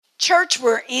Church,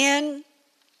 we're in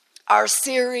our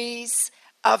series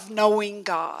of knowing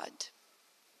God.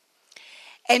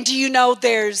 And do you know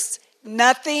there's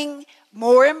nothing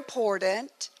more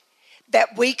important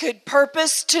that we could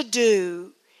purpose to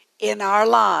do in our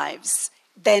lives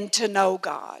than to know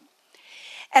God?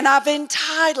 And I've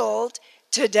entitled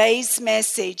today's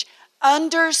message,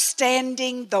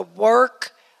 Understanding the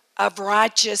Work of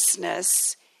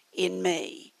Righteousness in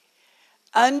Me.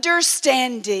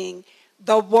 Understanding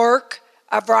the work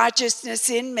of righteousness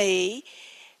in me.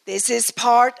 This is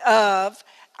part of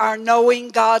our Knowing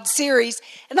God series.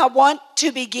 And I want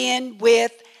to begin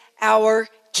with our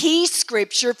key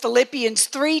scripture, Philippians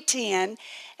 3:10.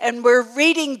 And we're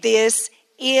reading this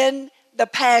in the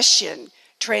Passion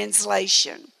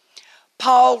Translation.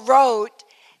 Paul wrote,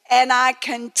 "And I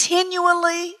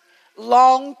continually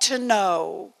long to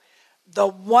know the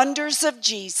wonders of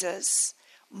Jesus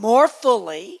more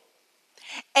fully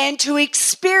and to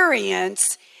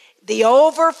experience the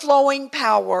overflowing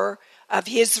power of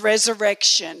his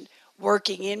resurrection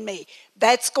working in me."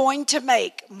 That's going to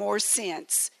make more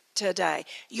sense today.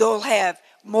 You'll have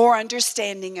more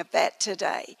understanding of that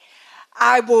today.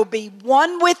 I will be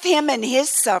one with him in his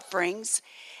sufferings,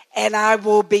 and I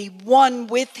will be one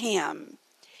with him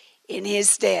in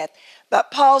his death.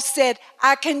 But Paul said,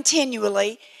 I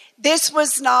continually. This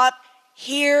was not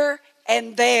here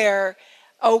and there,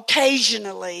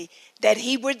 occasionally, that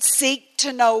he would seek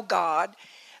to know God,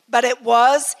 but it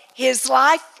was his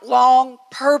lifelong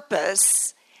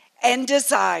purpose and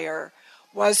desire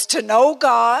was to know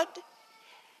God,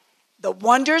 the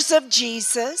wonders of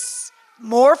Jesus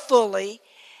more fully,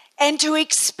 and to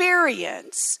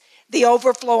experience the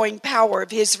overflowing power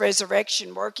of his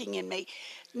resurrection working in me.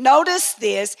 Notice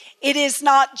this, it is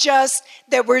not just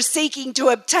that we're seeking to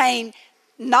obtain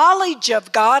knowledge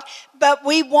of God, but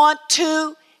we want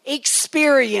to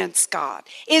experience God.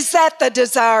 Is that the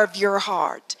desire of your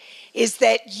heart? Is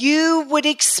that you would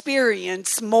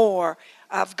experience more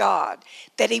of God?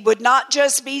 That he would not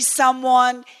just be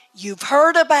someone you've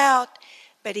heard about,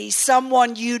 but he's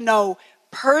someone you know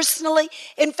personally.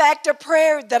 In fact, a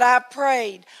prayer that I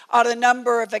prayed on a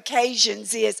number of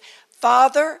occasions is,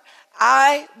 Father,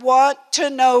 I want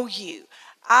to know you.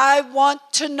 I want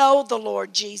to know the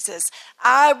Lord Jesus.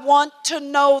 I want to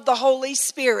know the Holy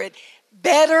Spirit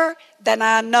better than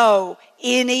I know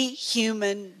any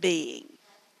human being.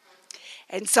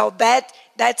 And so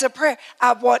that's a prayer.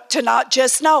 I want to not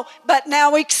just know, but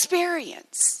now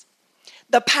experience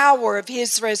the power of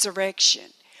his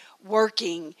resurrection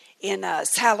working in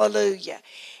us. Hallelujah.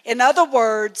 In other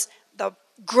words, the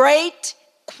great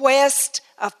quest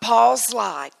of Paul's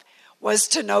life was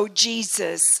to know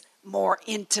Jesus more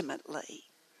intimately.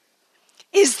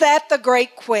 Is that the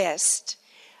great quest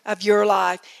of your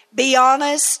life? Be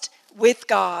honest with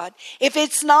God. If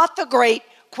it's not the great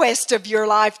quest of your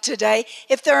life today,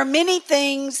 if there are many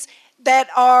things that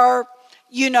are,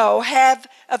 have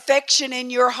affection in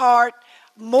your heart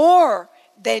more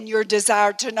than your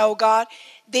desire to know God,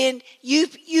 then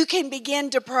you can begin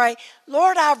to pray,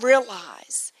 Lord, I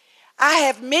realize I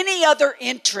have many other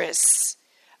interests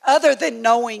other than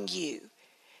knowing you.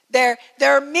 There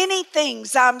are many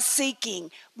things I'm seeking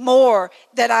more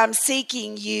than I'm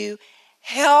seeking you.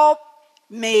 Help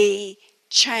me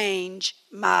change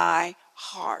my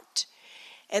heart.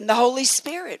 And the Holy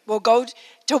Spirit will go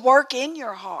to work in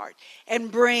your heart and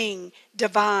bring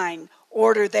divine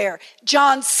order there.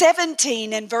 John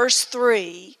 17 and verse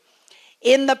 3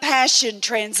 in the Passion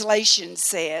Translation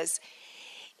says,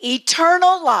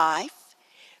 eternal life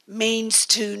means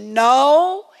to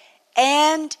know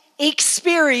and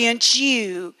experience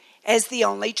you as the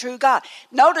only true God.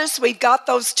 Notice we've got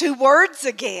those two words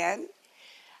again.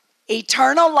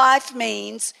 Eternal life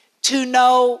means to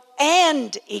know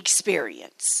and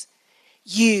experience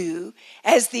you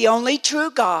as the only true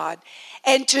God,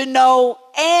 and to know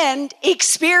and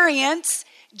experience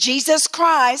Jesus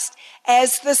Christ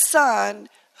as the Son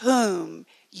whom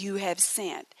you have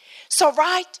sent. So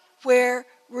right where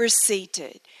we're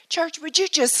seated, church, would you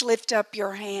just lift up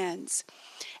your hands?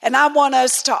 And I want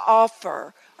us to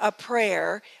offer a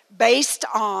prayer based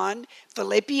on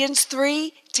Philippians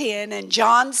 3:10 and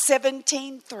John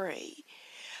 17:3.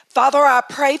 Father, I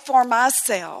pray for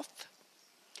myself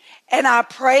and I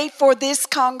pray for this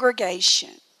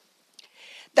congregation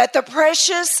that the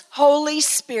precious Holy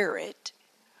Spirit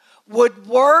would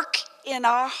work in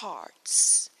our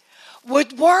hearts,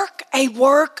 would work a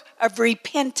work of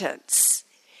repentance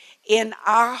in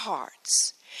our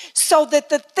hearts, so that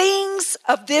the things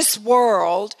of this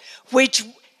world which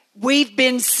we've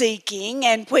been seeking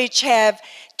and which have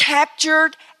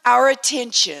captured our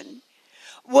attention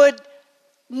would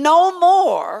no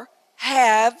more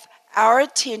have our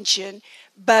attention,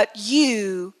 but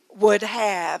you would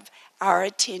have our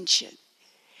attention.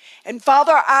 And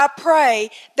Father, I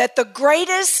pray that the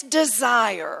greatest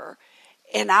desire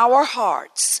in our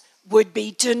hearts would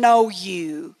be to know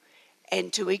you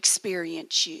and to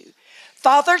experience you.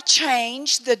 Father,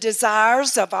 change the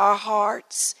desires of our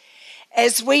hearts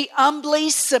as we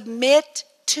humbly submit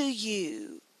to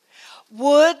you.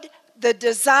 Would the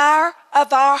desire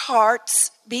of our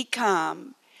hearts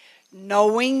become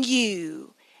knowing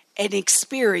you and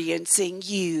experiencing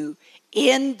you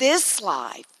in this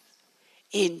life?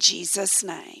 In Jesus'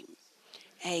 name,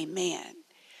 amen.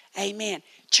 Amen.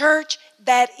 Church,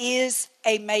 that is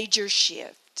a major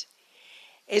shift.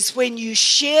 It's when you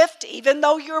shift, even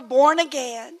though you're born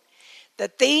again, the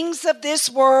things of this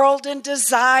world and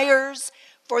desires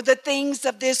for the things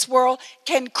of this world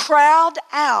can crowd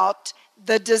out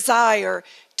the desire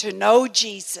to know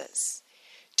Jesus,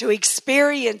 to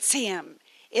experience him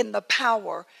in the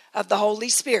power of the Holy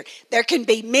Spirit. There can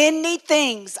be many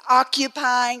things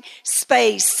occupying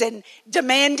space and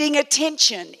demanding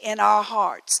attention in our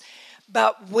hearts,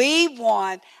 but we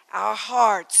want our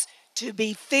hearts to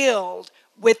be filled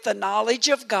with the knowledge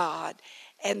of God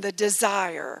and the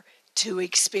desire to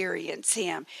experience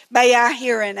him. May I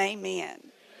hear an amen?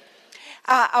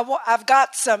 I've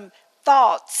got some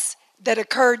thoughts that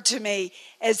occurred to me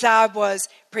as I was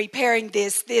preparing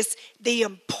the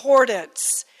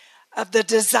importance of the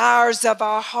desires of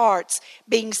our hearts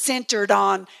being centered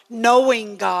on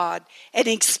knowing God and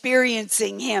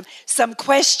experiencing him. Some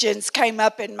questions came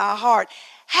up in my heart.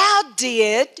 How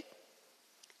did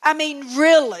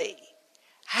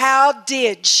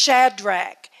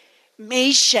Shadrach,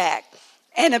 Meshach,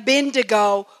 and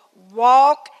Abednego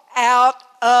walk out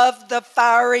of the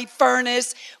fiery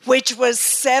furnace, which was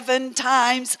 7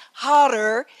 times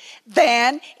hotter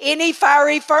than any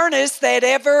fiery furnace they'd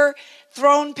ever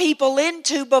thrown people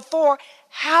into before?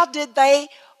 How did they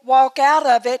walk out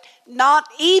of it not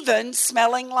even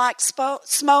smelling like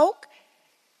smoke?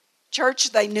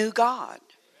 Church, they knew God.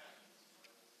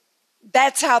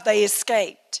 That's how they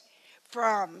escaped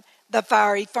from the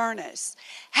fiery furnace.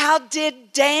 How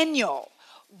did Daniel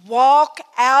walk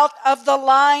out of the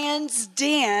lion's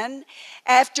den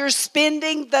after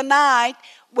spending the night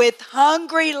with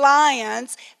hungry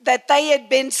lions that they had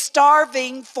been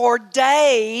starving for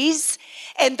days,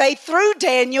 and they threw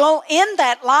Daniel in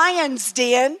that lion's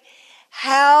den?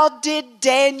 How did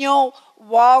Daniel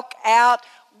walk out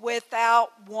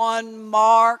without one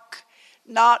mark,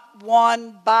 not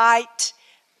one bite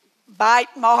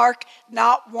mark,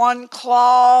 not one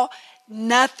claw,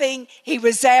 nothing? He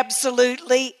was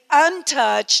absolutely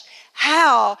untouched.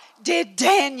 How did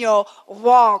Daniel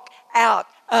walk out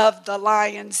of the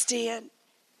lion's den?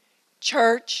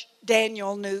 Church,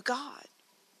 Daniel knew God.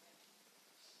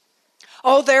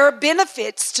 Oh, there are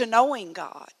benefits to knowing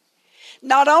God.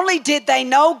 Not only did they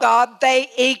know God, they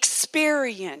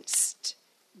experienced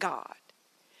God.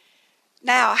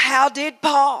 Now, how did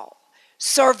Paul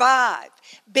survive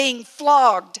being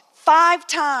flogged 5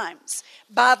 times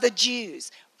by the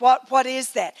Jews? What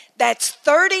is that? That's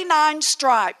 39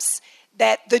 stripes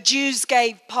that the Jews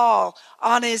gave Paul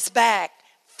on his back.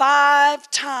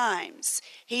 5 times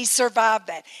he survived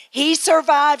that. He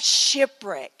survived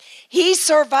shipwreck. He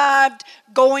survived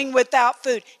going without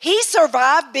food. He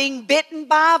survived being bitten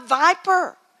by a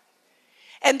viper.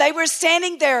 And they were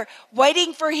standing there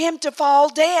waiting for him to fall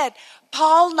dead.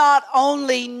 Paul not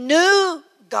only knew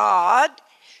God,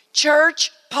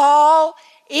 church, Paul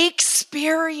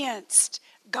experienced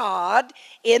God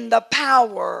in the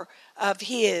power of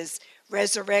his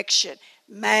resurrection.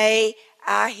 May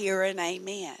I hear an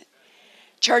amen?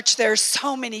 Church, there's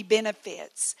so many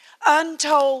benefits,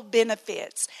 untold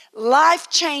benefits,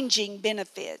 life-changing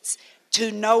benefits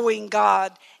to knowing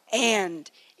God and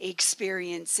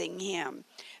experiencing him.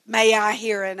 May I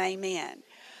hear an amen?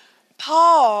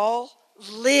 Paul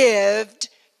lived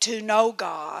to know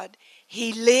God.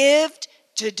 He lived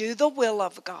to do the will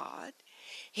of God.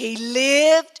 He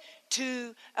lived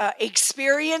to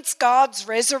experience God's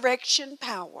resurrection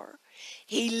power.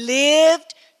 He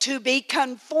lived to be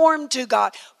conformed to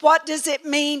God. What does it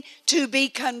mean to be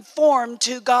conformed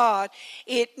to God?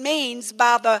 It means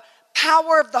by the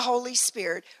power of the Holy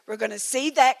Spirit. We're going to see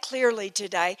that clearly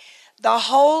today. The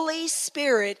Holy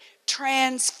Spirit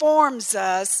transforms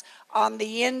us on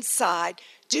the inside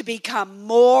to become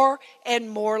more and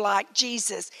more like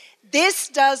Jesus. This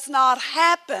does not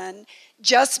happen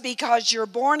just because you're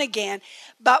born again,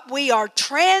 but we are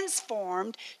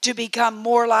transformed to become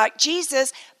more like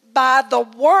Jesus by the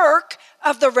work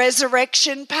of the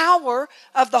resurrection power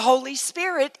of the Holy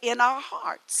Spirit in our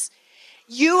hearts.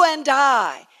 You and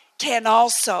I can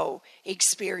also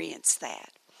experience that.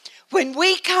 When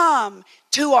we come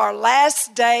to our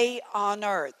last day on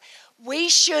earth, we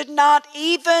should not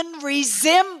even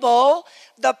resemble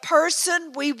the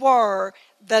person we were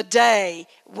the day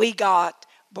we got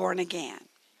born again.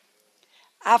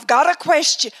 I've got a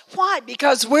question. Why?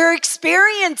 Because we're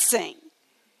experiencing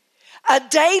a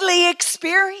daily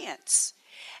experience.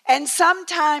 And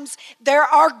sometimes there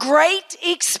are great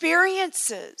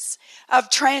experiences of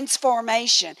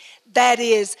transformation. That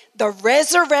is the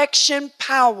resurrection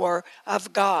power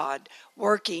of God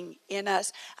working in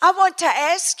us. I want to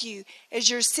ask you, as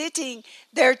you're sitting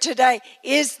there today,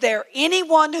 is there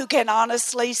anyone who can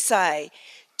honestly say,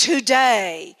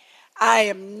 today I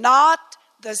am not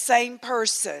the same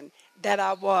person that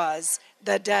I was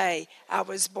the day I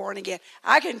was born again?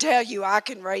 I can tell you, I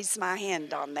can raise my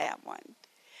hand on that one.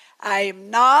 I am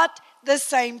not the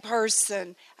same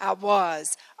person I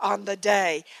was on the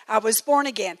day I was born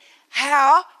again.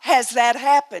 How has that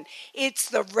happened? It's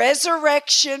the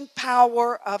resurrection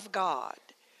power of God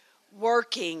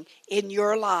working in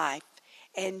your life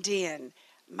and in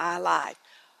my life.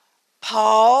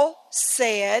 Paul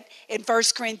said in 1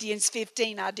 Corinthians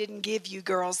 15, I didn't give you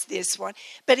girls this one,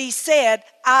 but he said,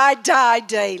 I die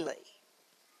daily.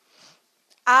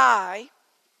 I,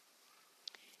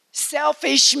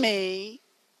 selfish me,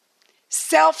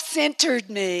 self-centered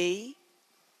me,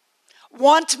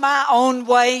 want my own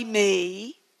way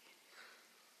me,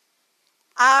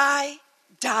 I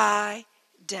die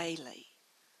daily.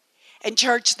 And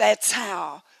church, that's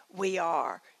how we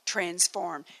are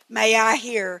transformed. May I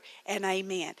hear an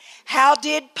amen. How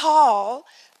did Paul,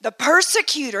 the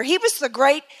persecutor, he was the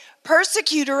great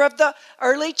persecutor of the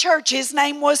early church. His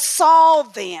name was Saul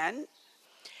then.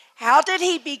 How did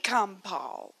he become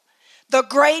Paul? The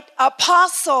great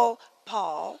apostle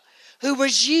Paul, who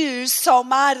was used so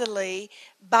mightily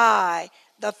by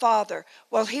the Father.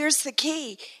 Well, here's the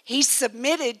key. He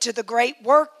submitted to the great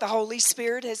work the Holy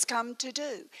Spirit has come to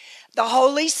do. The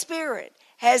Holy Spirit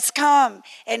has come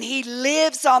and he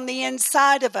lives on the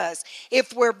inside of us.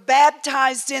 If we're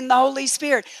baptized in the Holy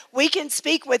Spirit, we can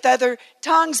speak with other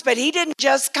tongues, but he didn't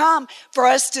just come for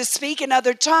us to speak in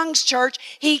other tongues, church.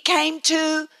 He came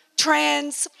to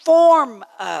transform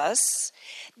us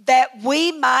that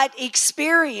we might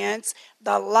experience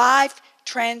the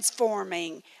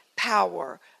life-transforming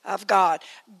power of God.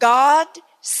 God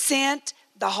sent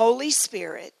the Holy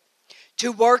Spirit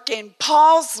to work in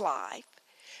Paul's life,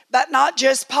 but not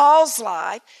just Paul's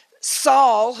life,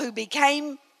 Saul, who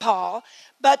became Paul,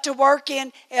 but to work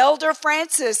in Elder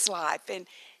Francis' life and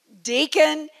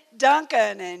Deacon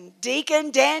Duncan and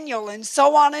Deacon Daniel and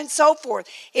so on and so forth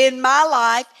in my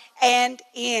life and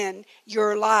in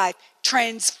your life,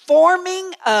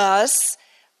 transforming us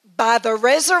by the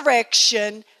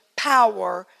resurrection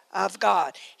power of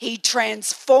God. He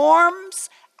transforms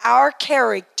our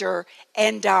character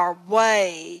and our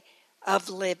way of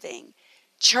living.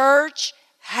 Church,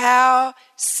 how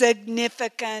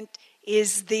significant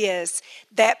is this?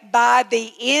 That by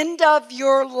the end of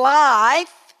your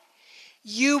life,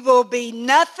 you will be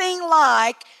nothing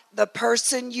like the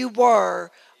person you were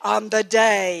on the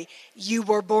day you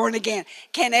were born again.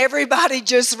 Can everybody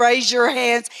just raise your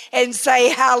hands and say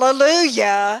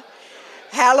hallelujah?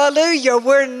 Hallelujah.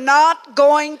 We're not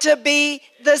going to be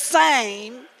the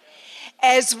same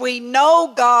as we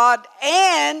know God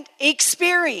and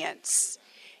experience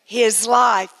his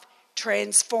life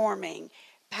transforming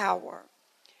power.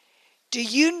 Do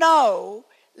you know,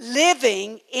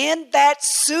 living in that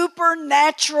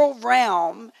supernatural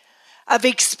realm of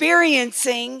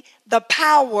experiencing the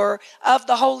power of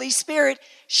the Holy Spirit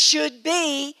should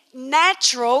be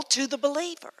natural to the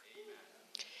believer?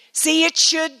 See, it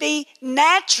should be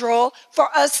natural for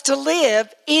us to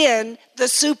live in the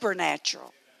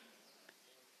supernatural.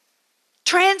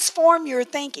 Transform your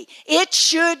thinking. It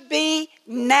should be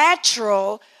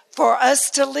natural for us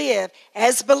to live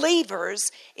as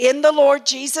believers in the Lord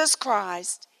Jesus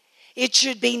Christ. It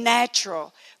should be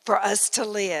natural for us to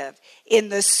live in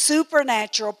the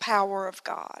supernatural power of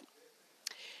God.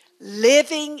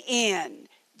 Living in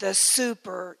the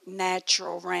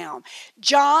supernatural realm.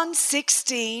 John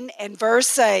 16 and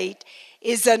verse 8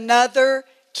 is another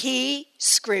key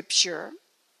scripture.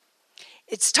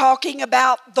 It's talking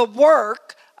about the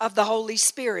work of the Holy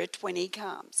Spirit when he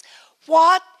comes.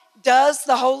 What does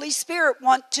the Holy Spirit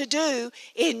want to do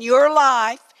in your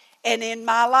life and in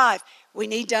my life? We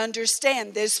need to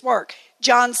understand this work.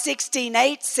 John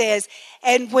 16:8 says,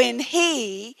 and when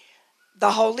he,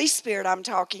 the Holy Spirit I'm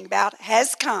talking about,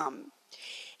 has come,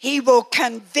 he will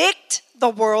convict the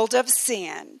world of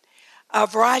sin,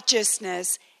 of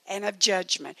righteousness, and of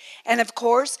judgment. And of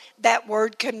course, that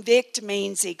word convict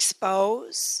means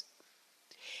expose.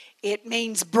 It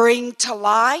means bring to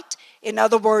light. In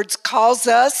other words, cause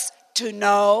us to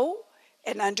know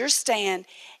and understand.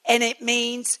 And it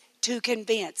means to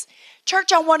convince.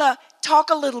 Church, I want to talk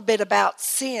a little bit about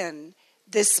sin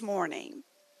this morning.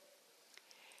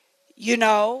 You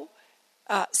know,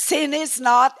 sin is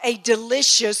not a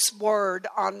delicious word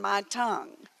on my tongue.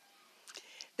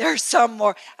 There's some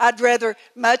more. I'd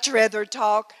much rather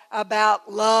talk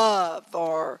about love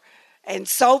and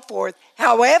so forth.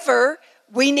 However,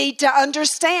 we need to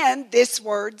understand this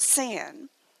word sin.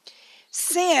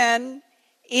 Sin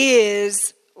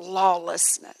is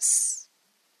lawlessness.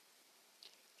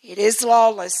 It is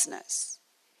lawlessness.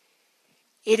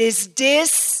 It is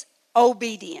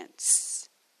disobedience.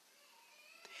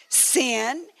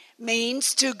 Sin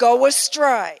means to go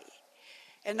astray.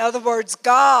 In other words,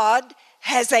 God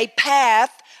has a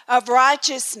path of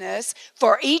righteousness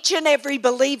for each and every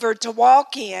believer to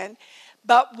walk in,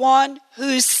 but one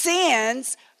who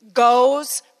sins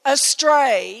goes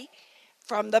astray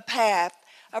from the path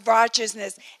of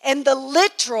righteousness. And the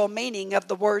literal meaning of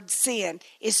the word sin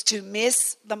is to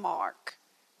miss the mark.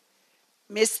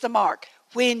 Miss the mark.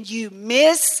 When you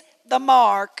miss the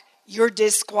mark, you're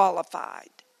disqualified.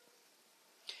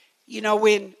 You know,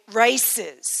 in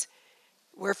races,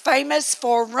 we're famous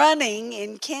for running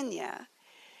in Kenya.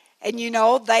 And you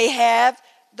know, they have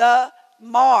the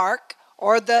mark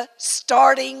or the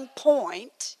starting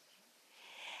point.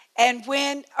 And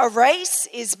when a race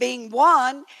is being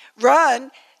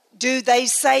run, do they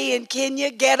say in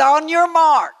Kenya, get on your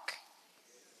mark?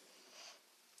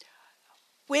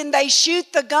 When they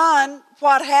shoot the gun,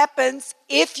 what happens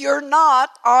if you're not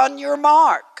on your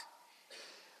mark?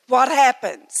 What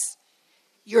happens?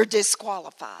 You're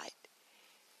disqualified.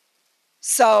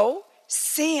 So,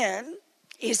 sin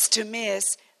is to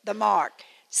miss the mark.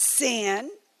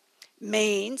 Sin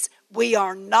means we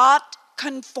are not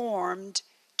conformed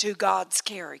to God's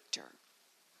character.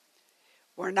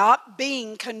 We're not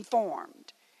being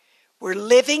conformed. We're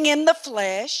living in the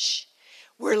flesh.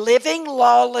 We're living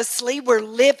lawlessly.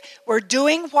 We're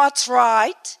doing what's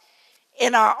right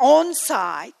in our own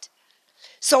sight.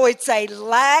 So it's a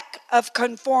lack of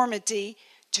conformity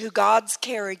to God's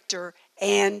character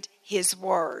and His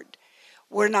Word.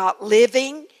 We're not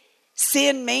living.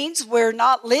 Sin means we're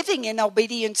not living in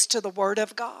obedience to the Word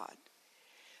of God.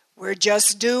 We're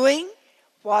just doing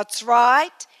what's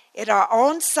right in our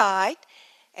own sight.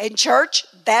 And church,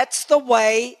 that's the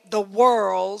way the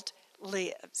world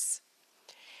lives.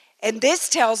 And this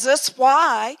tells us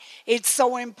why it's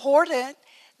so important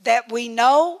that we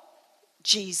know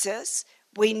Jesus,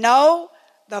 we know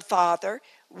the Father,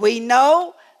 we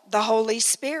know the Holy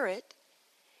Spirit,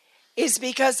 is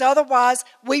because otherwise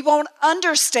we won't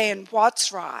understand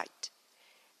what's right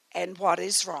and what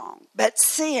is wrong. But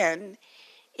sin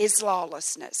is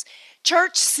lawlessness.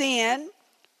 Church, sin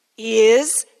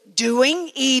is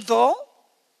doing evil.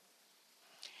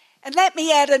 And let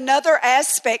me add another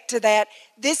aspect to that.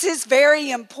 This is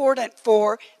very important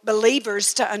for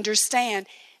believers to understand.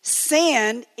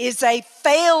 Sin is a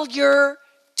failure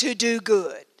to do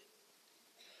good.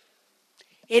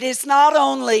 It is not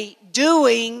only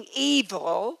doing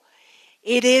evil,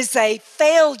 it is a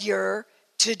failure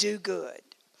to do good.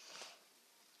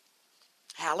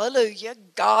 Hallelujah.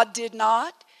 God did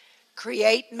not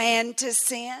create man to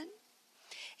sin.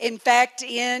 In fact,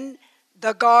 in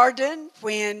the garden,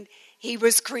 when He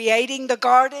was creating the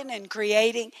garden and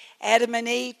creating Adam and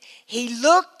Eve,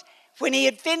 when He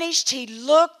had finished, He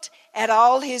looked at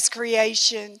all His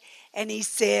creation and He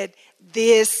said,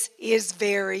 this is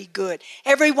very good.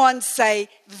 Everyone say,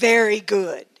 very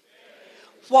good.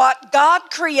 What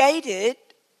God created,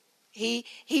 He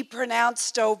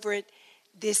pronounced over it,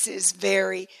 this is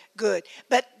very good.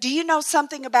 But do you know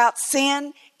something about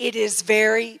sin? It is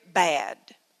very bad.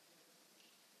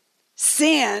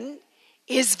 Sin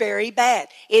is very bad.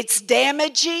 It's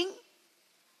damaging.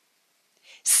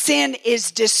 Sin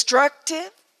is destructive.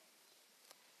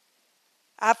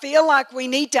 I feel like we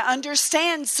need to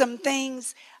understand some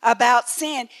things about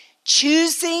sin.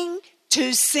 Choosing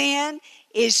to sin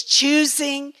is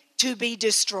choosing to be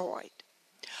destroyed.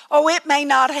 Oh, it may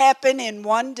not happen in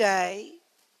one day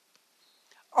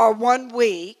or 1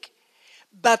 week,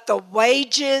 but the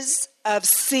wages of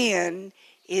sin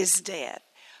is death.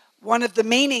 One of the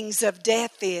meanings of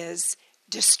death is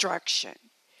destruction.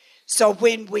 So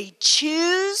when we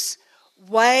choose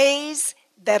ways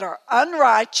that are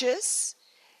unrighteous,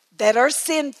 that are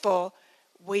sinful,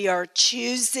 we are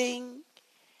choosing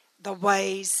the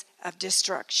ways of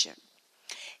destruction.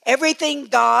 Everything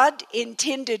God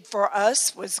intended for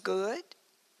us was good.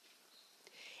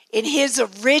 In his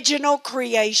original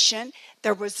creation,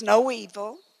 there was no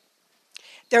evil.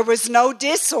 There was no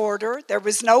disorder. There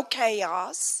was no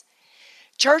chaos.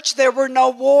 Church, there were no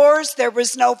wars. There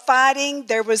was no fighting.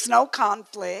 There was no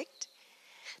conflict.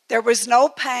 There was no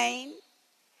pain,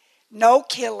 no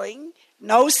killing,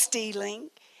 no stealing,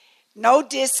 no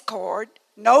discord,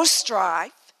 no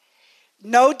strife,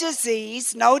 no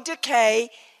disease, no decay,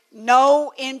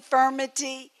 no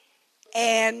infirmity,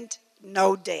 and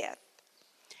no death.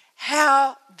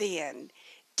 How then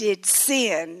did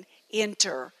sin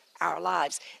enter our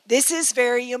lives? This is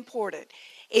very important.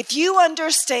 If you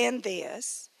understand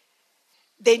this,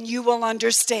 then you will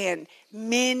understand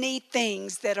many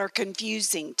things that are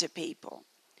confusing to people.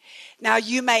 Now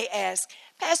you may ask,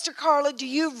 Pastor Carla, do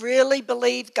you really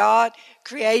believe God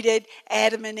created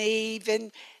Adam and Eve?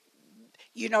 And,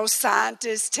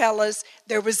 scientists tell us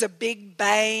there was a big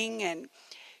bang. And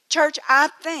church, I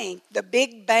think the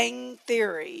Big Bang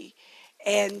Theory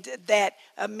and that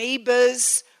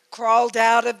amoebas crawled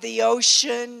out of the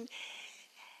ocean.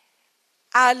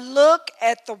 I look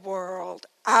at the world,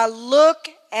 I look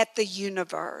at the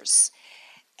universe,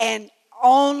 and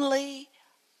only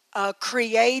a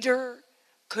creator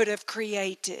could have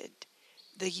created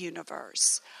the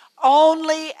universe.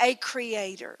 Only a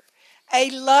creator, a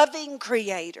loving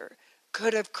creator,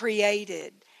 could have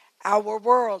created our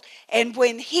world. And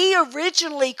when he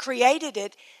originally created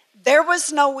it, there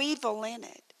was no evil in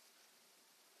it.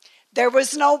 There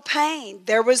was no pain,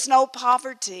 there was no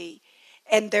poverty,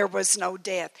 and there was no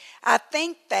death. I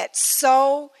think that's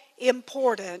so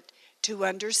important to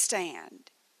understand.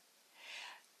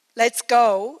 Let's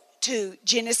go to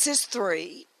Genesis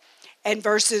 3 and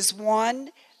verses 1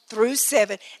 through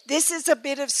 7. This is a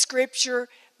bit of scripture,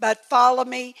 but follow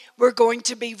me. We're going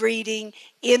to be reading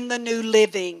in the New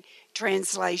Living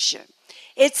Translation.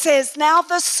 It says, "Now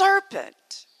the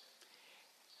serpent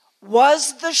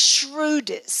was the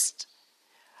shrewdest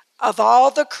of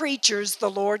all the creatures the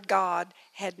Lord God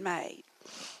had made."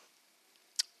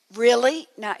 Really?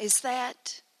 Now, is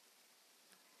that?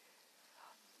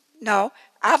 No,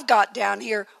 I've got down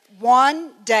here,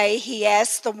 one day he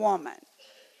asked the woman,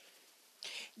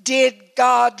 "Did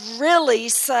God really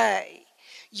say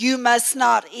you must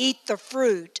not eat the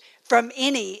fruit from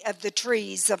any of the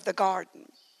trees of the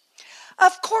garden?"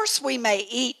 "Of course we may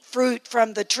eat fruit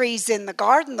from the trees in the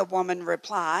garden," the woman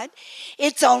replied.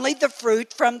 "It's only the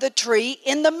fruit from the tree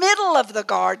in the middle of the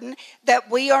garden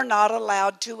that we are not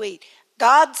allowed to eat.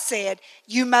 God said,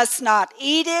 you must not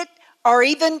eat it or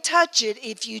even touch it.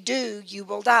 If you do, you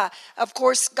will die." Of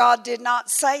course, God did not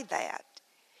say that.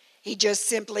 He just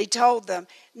simply told them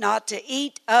not to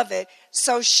eat of it.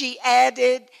 So she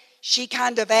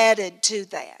kind of added to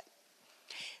that.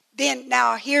 Then,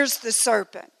 now here's the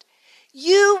serpent.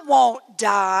 "You won't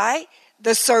die,"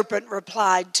 the serpent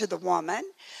replied to the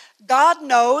woman. "God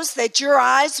knows that your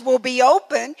eyes will be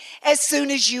open as soon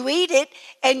as you eat it,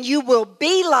 and you will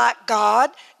be like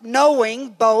God,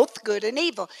 knowing both good and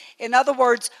evil." In other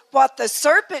words, what the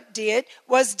serpent did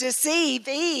was deceive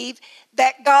Eve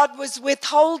that God was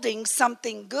withholding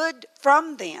something good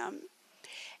from them.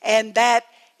 And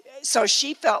so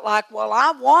she felt like, well,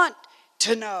 I want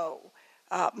to know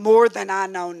more than I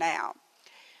know now.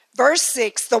 Verse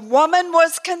 6, "The woman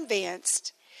was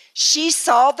convinced. She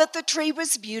saw that the tree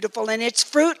was beautiful and its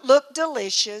fruit looked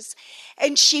delicious,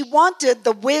 and she wanted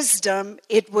the wisdom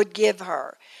it would give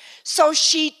her. So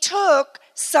she took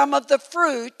some of the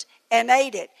fruit and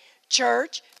ate it."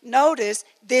 Church, notice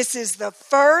this is the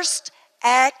first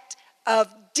act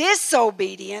of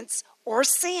disobedience or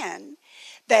sin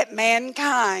that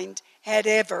mankind had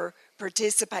ever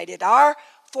participated. Our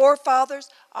forefathers,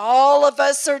 all of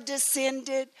us are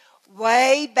descended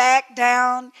way back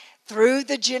down through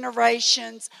the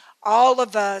generations. All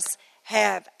of us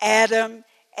have Adam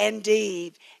and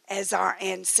Eve as our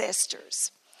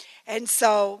ancestors. And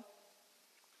so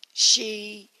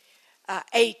she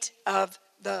ate of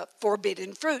the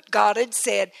forbidden fruit. God had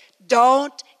said,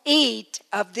 don't eat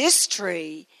of this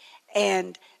tree,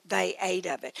 and they ate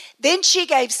of it. Then she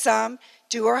gave some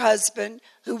to her husband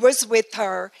who was with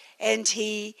her, and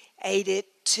he ate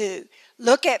it too.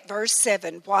 Look at verse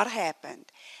 7, what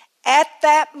happened. At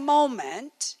that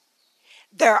moment,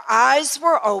 their eyes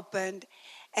were opened,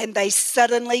 and they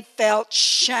suddenly felt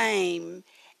shame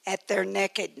at their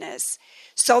nakedness.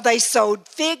 So they sewed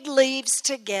fig leaves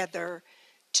together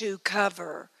to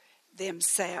cover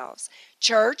themselves.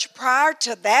 Church, prior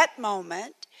to that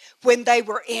moment, when they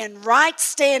were in right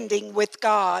standing with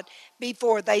God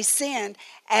before they sinned,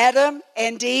 Adam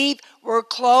and Eve were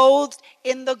clothed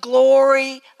in the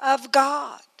glory of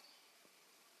God.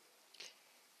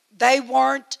 They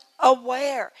weren't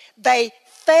aware. They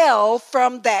fell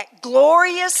from that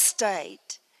glorious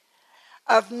state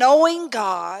of knowing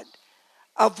God,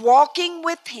 of walking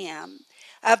with Him,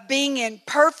 of being in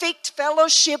perfect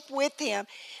fellowship with Him.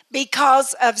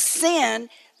 Because of sin,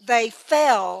 they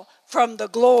fell from the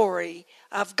glory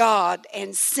of God,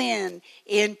 and sin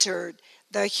entered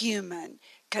the human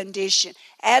condition.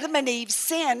 Adam and Eve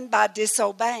sinned by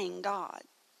disobeying God.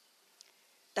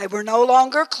 They were no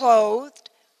longer clothed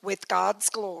with God's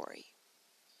glory.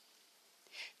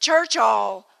 Church,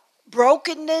 all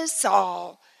brokenness,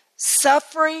 all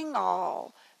suffering,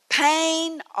 all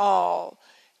pain, all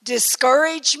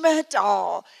discouragement,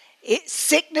 all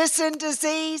sickness and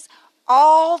disease,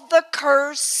 all the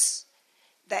curse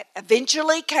that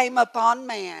eventually came upon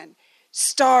man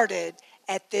started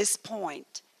at this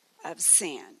point of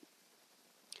sin.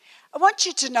 I want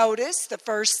you to notice the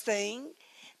first thing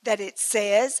that it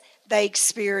says they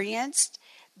experienced.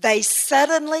 They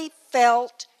suddenly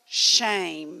felt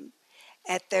shame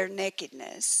at their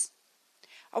nakedness.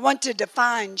 I want to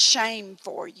define shame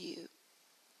for you,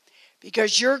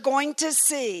 because you're going to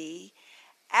see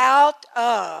out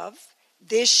of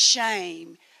this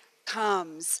shame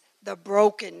comes the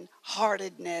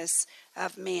brokenheartedness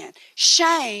of men.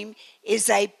 Shame is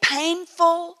a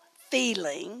painful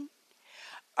feeling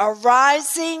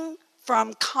arising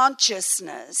from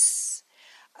consciousness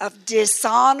of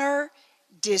dishonor,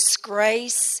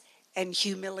 disgrace, and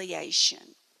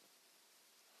humiliation.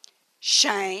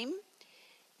 Shame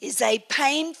is a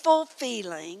painful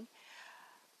feeling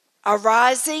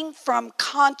arising from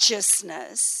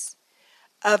consciousness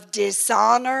of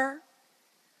dishonor,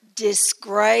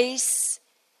 disgrace,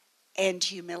 and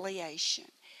humiliation.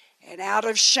 And out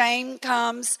of shame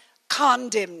comes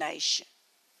condemnation.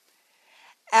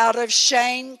 Out of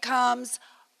shame comes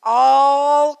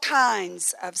all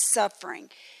kinds of suffering,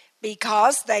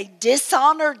 because they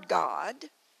dishonored God,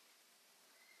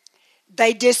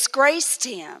 they disgraced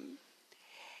Him,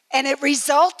 and it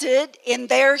resulted in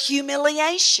their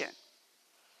humiliation.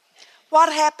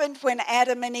 What happened when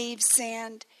Adam and Eve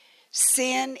sinned?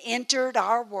 Sin entered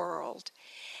our world,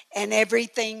 and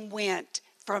everything went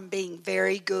from being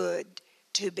very good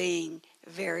to being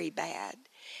very bad.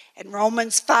 And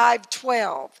Romans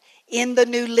 5:12 in the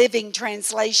New Living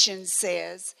Translation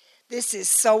says, this is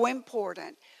so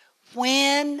important,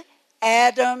 when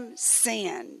Adam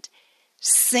sinned,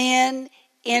 sin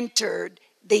entered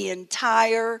the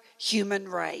entire human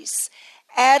race.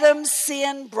 Adam's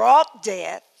sin brought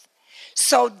death,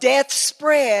 so death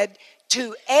spread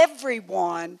to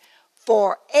everyone,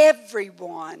 for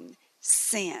everyone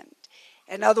sinned.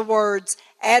 In other words,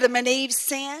 Adam and Eve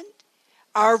sinned,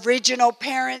 our original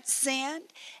parents sinned,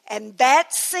 and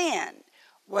that sin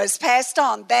was passed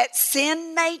on. That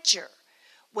sin nature,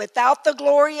 without the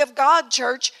glory of God,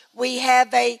 church, we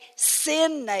have a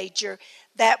sin nature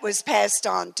that was passed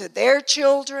on to their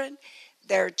children,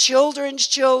 their children's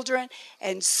children,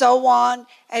 and so on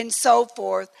and so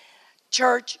forth.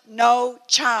 Church, no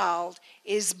child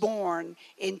is born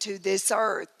into this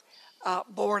earth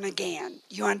born again.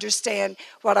 You understand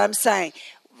what I'm saying?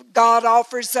 God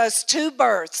offers us two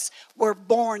births. We're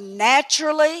born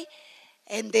naturally,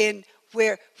 and then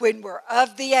when we're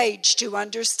of the age to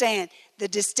understand the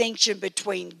distinction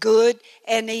between good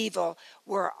and evil,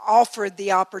 we're offered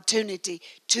the opportunity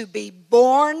to be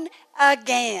born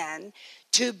again,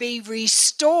 to be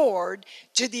restored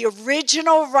to the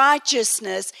original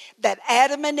righteousness that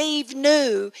Adam and Eve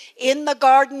knew in the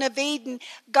Garden of Eden.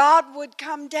 God would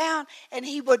come down and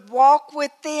He would walk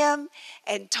with them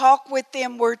and talk with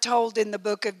them, we're told in the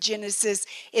book of Genesis.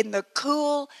 In the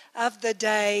cool of the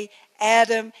day,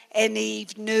 Adam and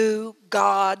Eve knew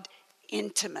God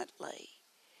intimately,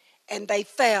 and they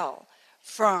fell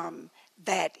from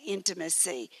that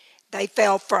intimacy. They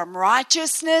fell from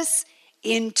righteousness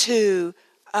into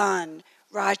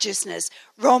unrighteousness.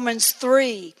 Romans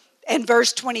 3 and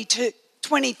verse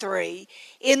 23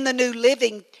 in the New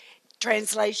Living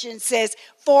Translation says,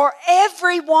 for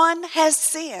everyone has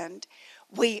sinned.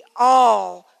 We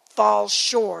all fall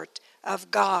short of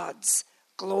God's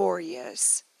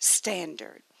glorious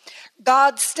standard.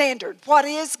 God's standard. What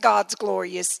is God's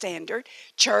glorious standard?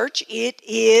 Church, it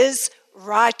is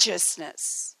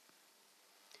righteousness.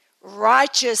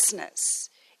 Righteousness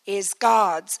is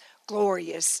God's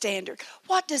glorious standard.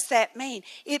 What does that mean?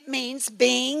 It means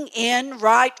being in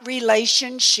right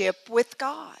relationship with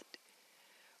God.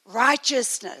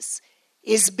 Righteousness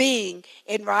is being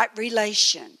in right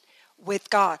relation with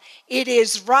God. It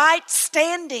is right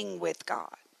standing with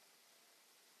God.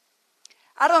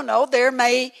 I don't know, there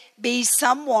may be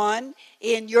someone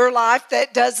in your life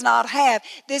that does not have.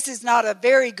 This is not a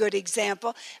very good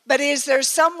example, but is there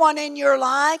someone in your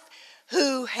life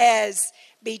who has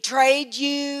betrayed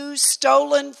you,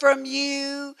 stolen from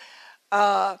you,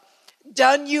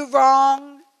 done you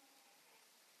wrong.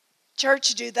 Church,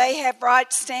 do they have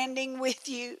right standing with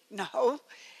you? No.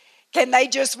 Can they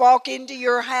just walk into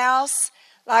your house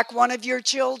like one of your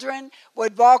children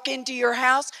would walk into your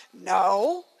house?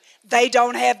 No. They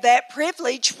don't have that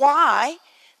privilege. Why?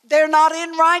 They're not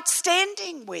in right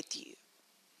standing with you.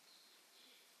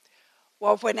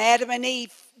 Well, when Adam and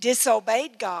Eve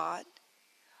disobeyed God,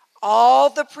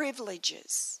 all the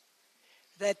privileges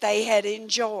that they had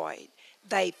enjoyed,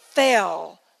 they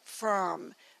fell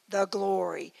from the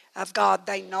glory of God.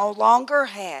 They no longer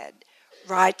had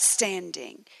right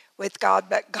standing with God,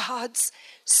 but God's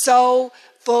so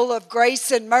full of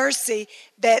grace and mercy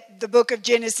that the book of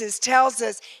Genesis tells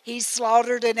us he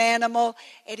slaughtered an animal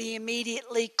and he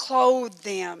immediately clothed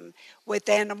them with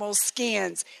animal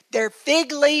skins. Their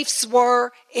fig leaves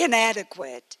were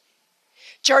inadequate.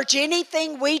 Church,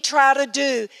 anything we try to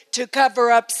do to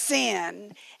cover up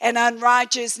sin and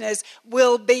unrighteousness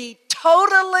will be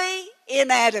totally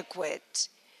inadequate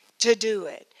to do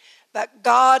it. But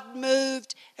God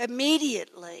moved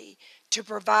immediately to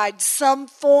provide some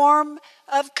form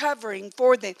of covering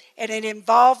for them. And it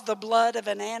involved the blood of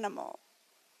an animal.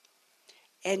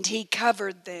 And he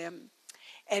covered them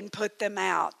and put them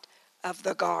out of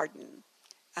the Garden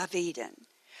of Eden.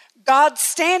 God's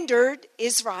standard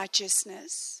is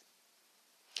righteousness.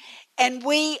 And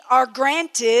we are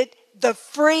granted the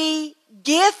free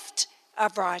gift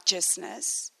of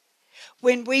righteousness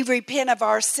when we repent of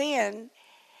our sin,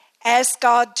 ask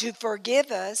God to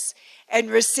forgive us, and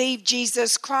receive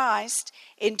Jesus Christ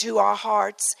into our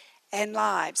hearts and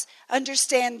lives.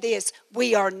 Understand this,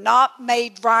 we are not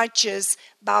made righteous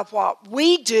by what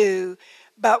we do,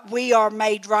 but we are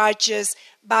made righteous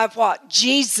by what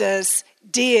Jesus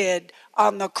did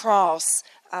on the cross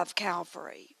of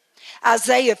Calvary.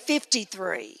 Isaiah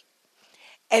 53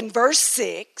 and verse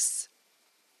 6,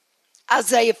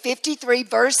 Isaiah 53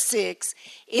 verse 6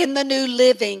 in the New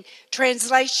Living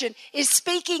Translation is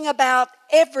speaking about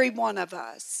every one of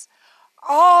us.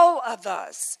 All of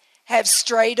us have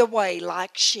strayed away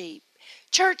like sheep.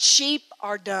 Church, sheep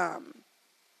are dumb.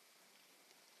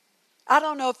 I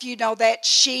don't know if you know that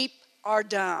sheep are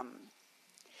dumb.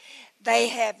 They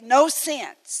have no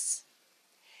sense.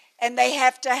 And they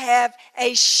have to have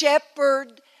a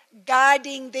shepherd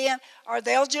guiding them, or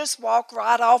they'll just walk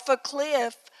right off a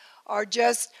cliff or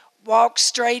just walk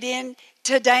straight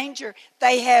into danger.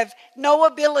 They have no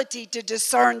ability to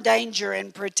discern danger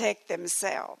and protect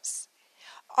themselves.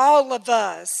 All of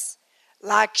us,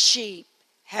 like sheep,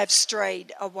 have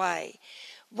strayed away.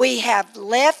 We have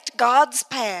left God's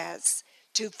paths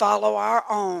to follow our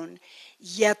own,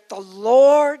 yet the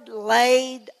Lord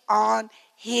laid on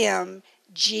him,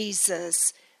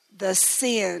 Jesus, the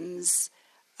sins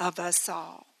of us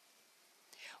all.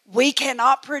 We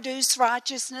cannot produce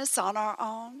righteousness on our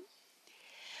own.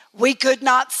 We could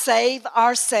not save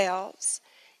ourselves,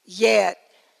 yet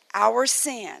our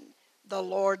sin, the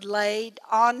Lord laid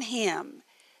on him,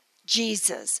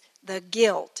 Jesus, the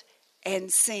guilt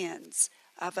and sins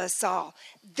of us all.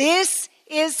 This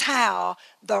is how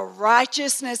the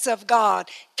righteousness of God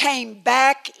came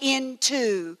back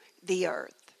into the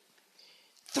earth.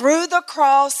 Through the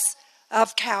cross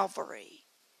of Calvary.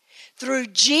 Through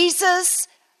Jesus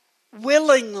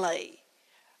willingly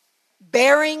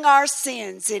bearing our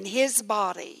sins in his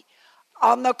body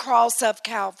on the cross of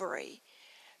Calvary.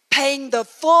 Paying the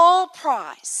full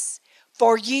price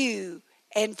for you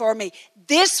and for me.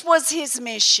 This was his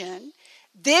mission.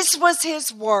 This was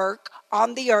his work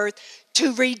on the earth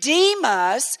to redeem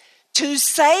us, to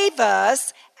save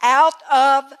us out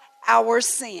of our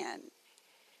sin.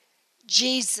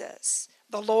 Jesus,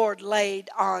 the Lord laid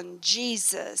on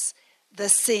Jesus the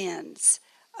sins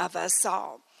of us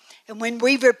all. And when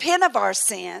we repent of our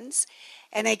sins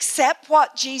and accept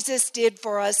what Jesus did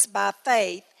for us by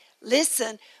faith,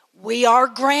 listen, we are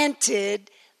granted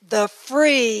the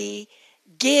free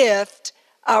gift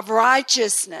of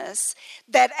righteousness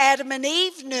that Adam and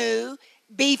Eve knew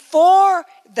before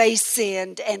they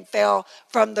sinned and fell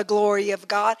from the glory of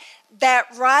God. That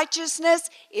righteousness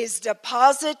is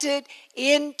deposited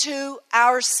into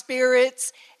our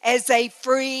spirits as a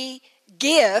free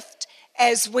gift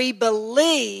as we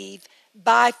believe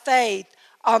by faith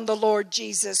on the Lord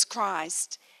Jesus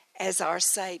Christ as our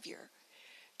Savior.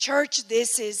 Church,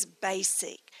 this is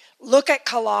basic. Look at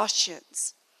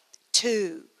Colossians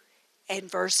 2 and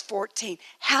verse 14.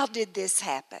 How did this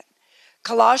happen?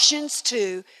 Colossians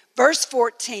 2, verse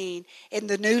 14, in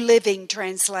the New Living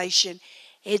Translation,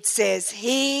 it says,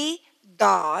 He,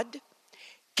 God,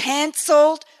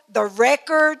 canceled the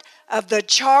record of the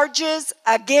charges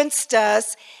against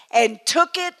us and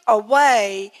took it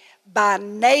away by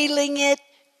nailing it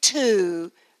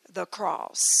to the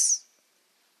cross.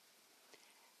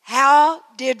 How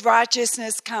did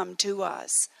righteousness come to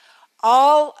us?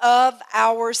 All of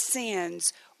our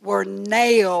sins were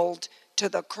nailed to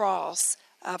the cross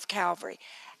of Calvary.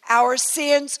 Our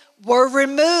sins were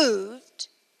removed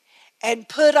and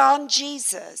put on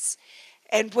Jesus.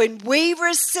 And when we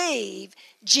receive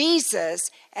Jesus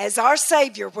as our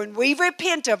Savior, when we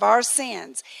repent of our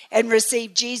sins and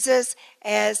receive Jesus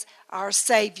as our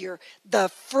Savior, the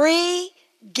free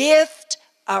gift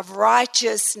of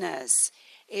righteousness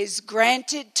is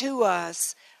granted to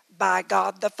us by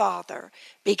God the Father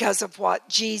because of what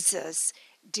Jesus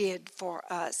did for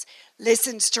us.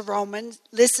 Listen to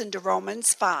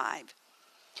Romans 5,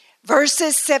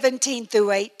 verses 17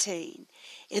 through 18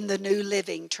 in the New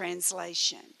Living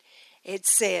Translation. It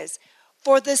says,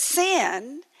 "For the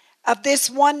sin of this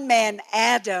one man,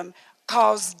 Adam,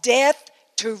 caused death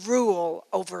to rule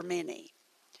over many.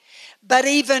 But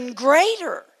even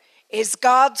greater is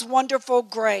God's wonderful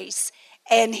grace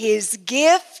and his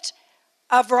gift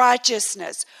of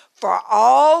righteousness. For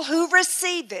all who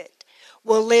receive it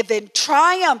will live in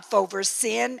triumph over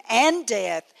sin and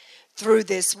death through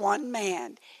this one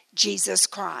man, Jesus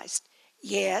Christ."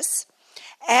 Yes,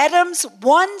 Adam's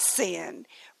one sin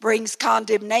brings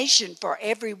condemnation for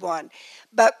everyone,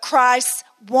 but Christ's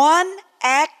one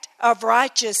act of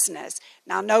righteousness,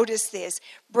 now notice this,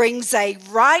 brings a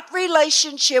right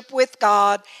relationship with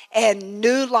God and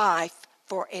new life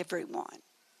for everyone.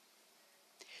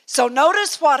 So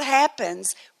notice what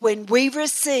happens when we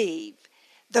receive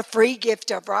the free gift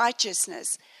of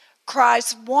righteousness.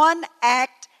 Christ's one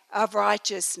act of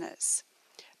righteousness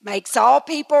makes all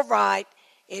people right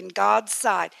in God's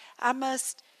sight.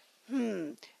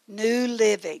 New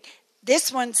Living.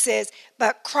 This one says,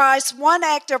 but Christ's one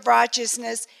act of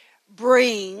righteousness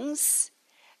brings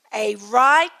a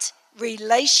right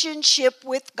relationship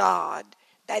with God.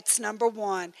 That's number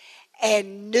one.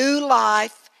 And new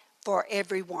life for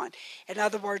everyone. In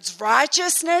other words,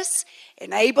 righteousness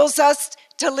enables us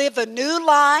to live a new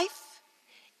life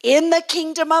in the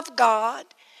kingdom of God,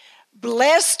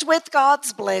 blessed with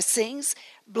God's blessings,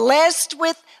 blessed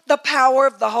with the power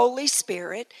of the Holy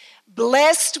Spirit,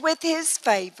 blessed with his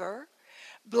favor,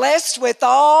 blessed with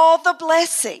all the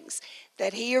blessings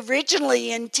that he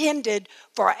originally intended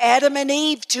for Adam and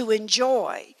Eve to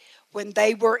enjoy when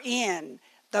they were in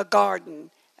the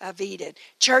Garden of Eden.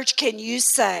 Church, can you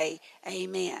say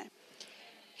amen?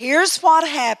 Here's what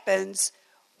happens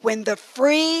when the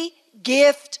free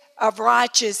gift of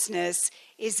righteousness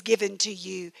is given to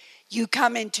you. You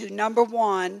come into, number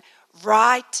one,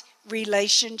 right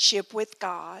relationship with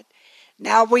God.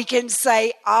 Now we can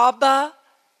say, Abba,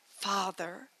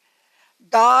 Father.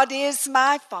 God is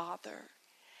my Father.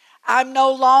 I'm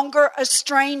no longer a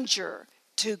stranger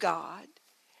to God.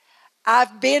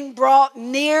 I've been brought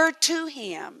near to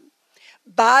him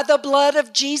by the blood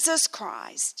of Jesus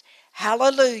Christ.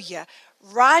 Hallelujah.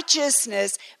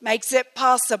 Righteousness makes it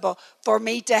possible for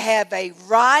me to have a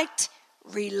right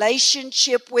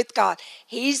relationship with God.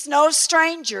 He's no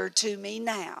stranger to me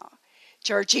now.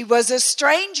 Church, he was a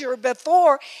stranger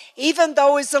before. Even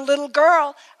though as a little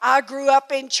girl I grew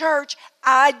up in church,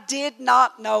 I did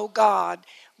not know God.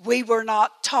 We were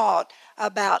not taught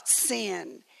about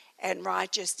sin and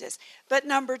righteousness. But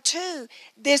number two,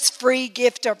 this free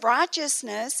gift of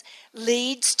righteousness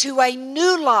leads to a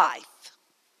new life.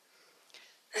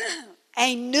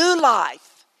 A new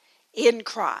life in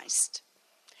Christ.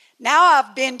 Now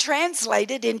I've been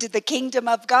translated into the kingdom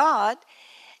of God,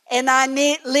 and I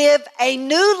live a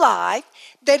new life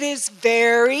that is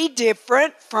very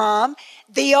different from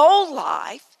the old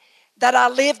life that I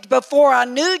lived before I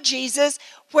knew Jesus,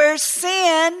 where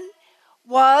sin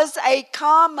was a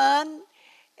common,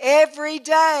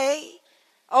 everyday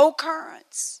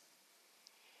occurrence.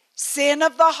 Sin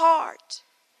of the heart,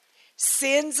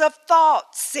 sins of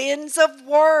thought, sins of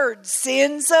words,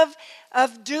 sins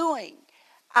of doing.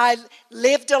 I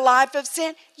lived a life of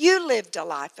sin. You lived a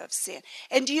life of sin.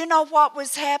 And do you know what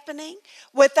was happening?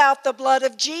 Without the blood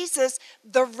of Jesus,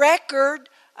 the record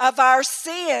of our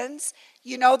sins,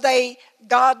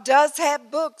 God does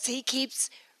have books. He keeps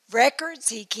records.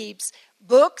 He keeps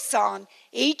books on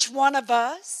each one of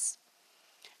us.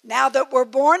 Now that we're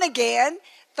born again,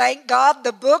 thank God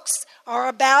the books are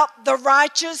about the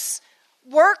righteous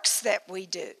works that we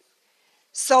do,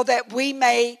 so that we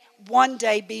may one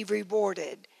day be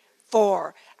rewarded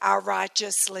for our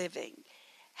righteous living.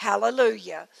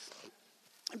 Hallelujah.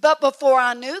 But before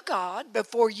I knew God,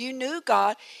 before you knew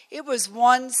God, it was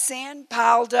one sin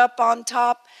piled up on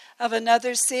top of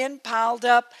another sin piled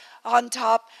up on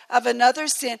top of another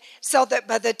sin, so that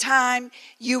by the time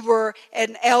you were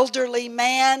an elderly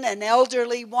man, an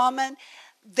elderly woman,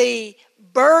 the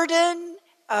burden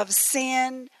of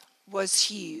sin was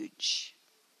huge.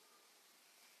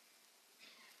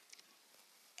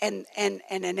 And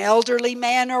an elderly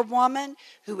man or woman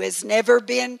who has never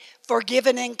been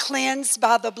forgiven and cleansed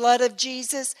by the blood of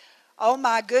Jesus, oh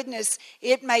my goodness,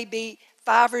 it may be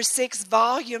 5 or 6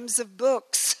 volumes of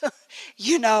books,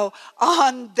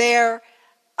 on their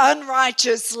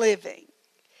unrighteous living.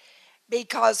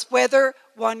 Because whether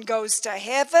one goes to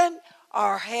heaven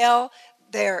or hell,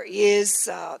 there is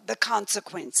the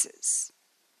consequences.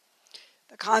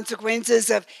 The consequences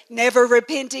of never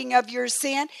repenting of your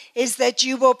sin is that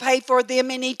you will pay for them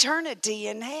in eternity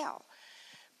in hell.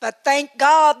 But thank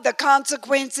God, the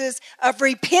consequences of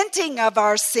repenting of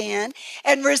our sin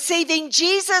and receiving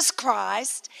Jesus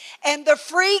Christ and the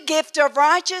free gift of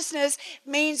righteousness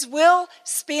means we'll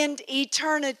spend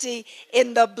eternity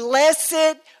in the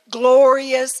blessed,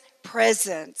 glorious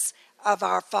presence of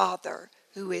our Father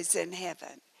who is in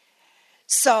heaven.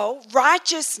 So,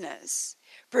 righteousness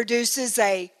produces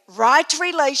a right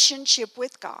relationship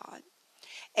with God,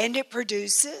 and it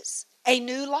produces a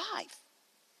new life.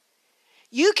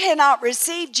 You cannot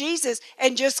receive Jesus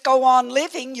and just go on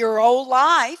living your old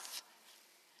life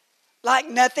like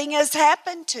nothing has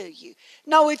happened to you.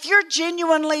 No, if you're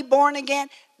genuinely born again,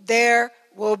 there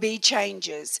will be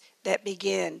changes that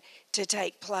begin to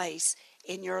take place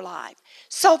in your life.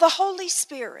 So the Holy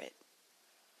Spirit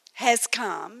has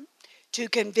come to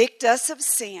convict us of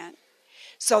sin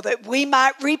so that we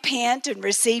might repent and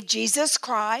receive Jesus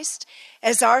Christ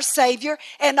as our Savior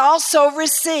and also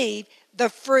receive the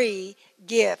free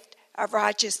gift of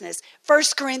righteousness.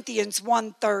 1 Corinthians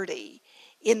 1:30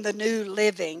 in the New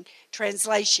Living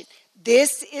Translation.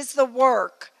 This is the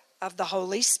work of the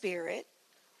Holy Spirit.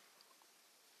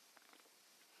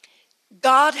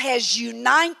 God has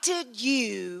united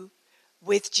you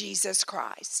with Jesus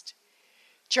Christ.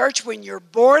 Church, when you're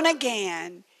born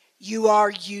again, you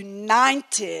are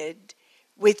united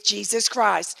with Jesus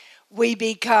Christ. We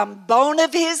become bone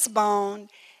of his bone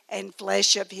and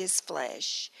flesh of his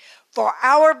flesh. For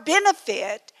our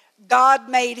benefit, God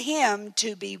made him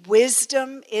to be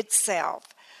wisdom itself.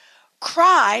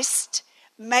 Christ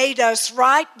made us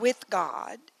right with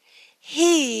God.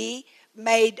 He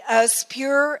made us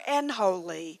pure and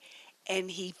holy,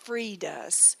 and he freed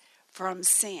us from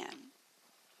sin.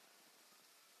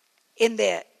 In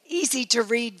the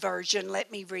easy-to-read version,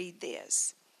 let me read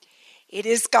this. It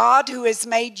is God who has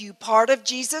made you part of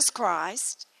Jesus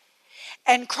Christ,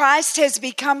 and Christ has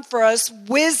become for us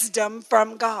wisdom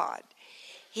from God.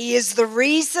 He is the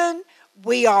reason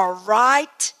we are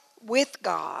right with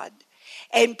God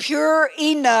and pure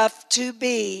enough to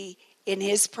be in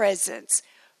his presence.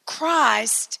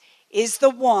 Christ is the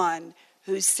one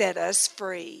who set us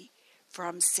free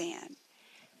from sin.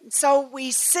 And so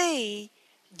we see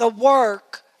the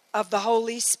work of the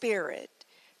Holy Spirit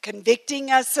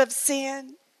convicting us of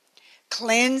sin,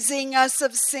 cleansing us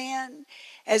of sin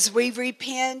as we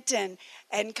repent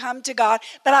and come to God.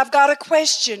 But I've got a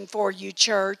question for you,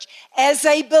 church. As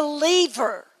a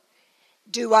believer,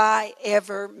 do I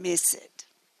ever miss it?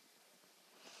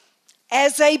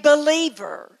 As a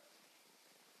believer,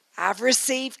 I've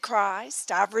received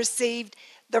Christ. I've received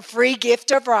the free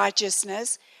gift of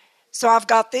righteousness. So I've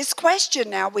got this question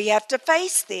now. We have to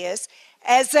face this.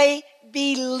 As a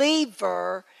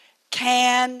believer,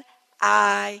 can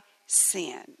I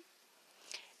sin?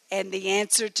 And the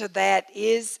answer to that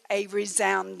is a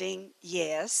resounding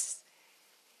yes.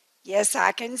 Yes,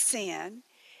 I can sin.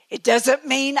 It doesn't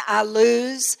mean I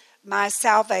lose my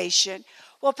salvation.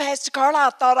 Well, Pastor Carla, I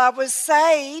thought I was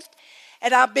saved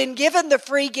and I've been given the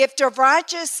free gift of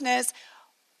righteousness.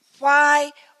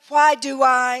 Why do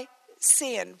I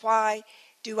sin? Why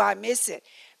do I miss it?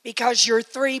 Because you're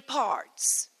 3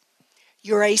 parts.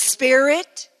 You're a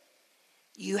spirit.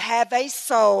 You have a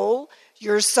soul.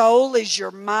 Your soul is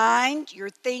your mind, your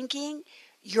thinking,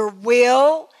 your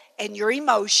will, and your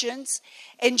emotions.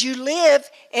 And you live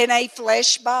in a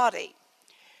flesh body.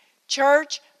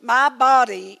 Church, my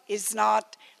body is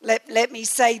not, let me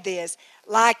say this,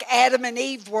 like Adam and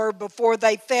Eve were before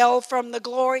they fell from the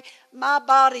glory. My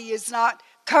body is not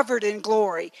covered in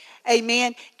glory.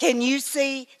 Amen. Can you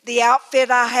see the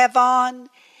outfit I have on?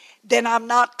 Then I'm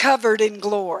not covered in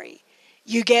glory.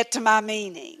 You get to my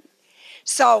meaning.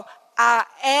 So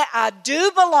I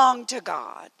do belong to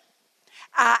God.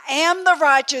 I am the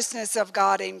righteousness of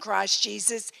God in Christ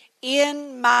Jesus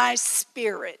in my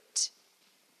spirit.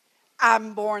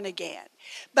 I'm born again.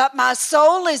 But my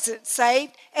soul isn't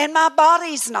saved and my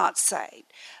body's not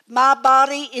saved. My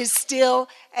body is still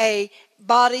a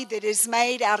body that is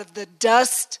made out of the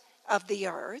dust of the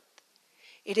earth.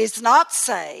 It is not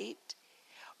saved.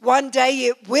 One day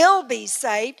it will be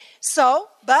saved.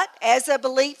 But as a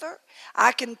believer,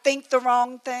 I can think the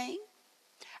wrong thing.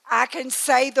 I can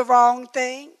say the wrong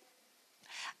thing.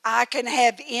 I can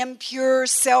have impure,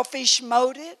 selfish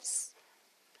motives.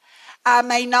 I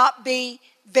may not be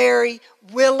very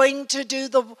willing to do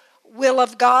the will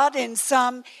of God in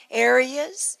some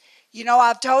areas. You know,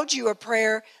 I've told you a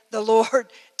prayer the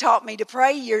Lord taught me to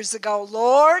pray years ago.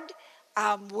 Lord,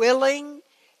 I'm willing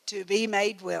to be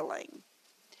made willing.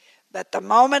 But the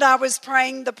moment I was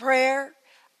praying the prayer,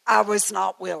 I was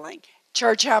not willing.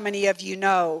 Church, how many of you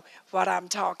know what I'm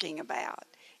talking about?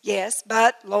 Yes,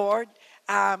 but Lord,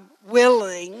 I'm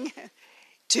willing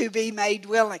to be made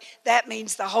willing. That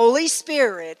means the Holy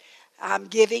Spirit, I'm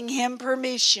giving Him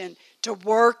permission to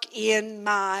work in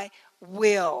my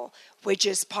will, which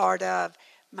is part of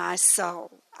my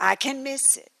soul. I can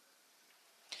miss it.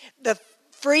 The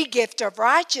free gift of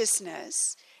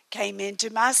righteousness came into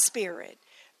my spirit,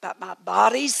 but my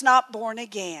body's not born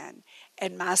again,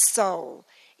 and my soul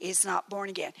is not born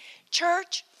again.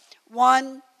 Church,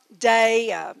 one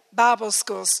day a Bible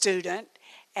school student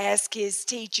asked his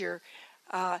teacher,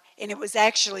 and it was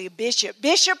actually a bishop,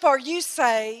 "Bishop, are you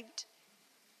saved?"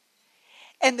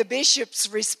 And the bishop's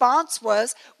response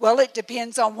was, "Well, it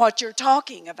depends on what you're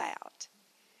talking about."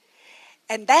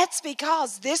 And that's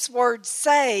because this word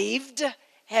saved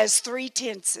has 3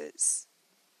 tenses: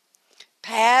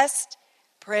 past,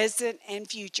 present, and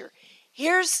future.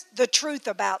 Here's the truth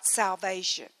about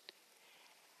salvation.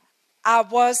 I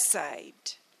was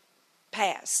saved.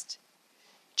 Past.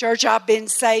 Church, I've been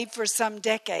saved for some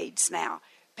decades now.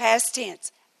 Past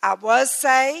tense. I was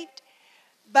saved,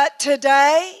 but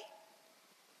today,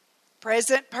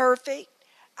 present perfect,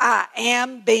 I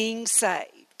am being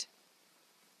saved.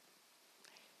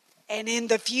 And in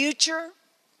the future,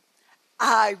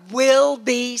 I will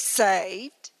be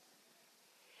saved.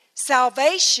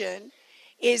 Salvation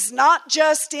is not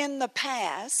just in the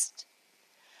past,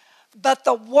 but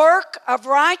the work of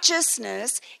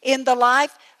righteousness in the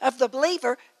life of the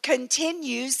believer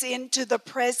continues into the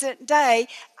present day.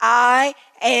 I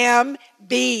am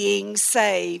being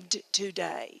saved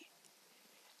today.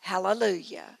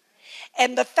 Hallelujah.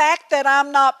 And the fact that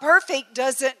I'm not perfect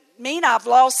doesn't mean I've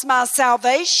lost my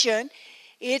salvation.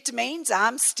 It means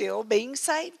I'm still being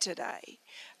saved today.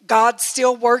 God's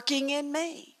still working in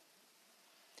me.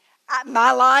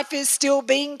 My life is still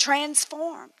being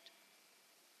transformed.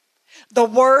 The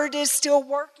Word is still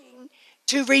working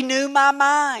to renew my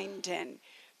mind and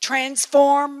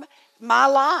transform my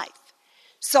life.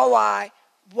 So I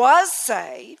was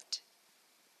saved.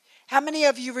 How many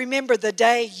of you remember the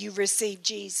day you received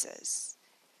Jesus?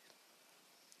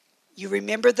 You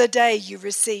remember the day you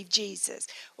received Jesus.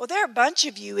 Well, there are a bunch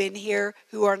of you in here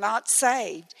who are not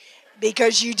saved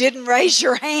because you didn't raise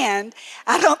your hand.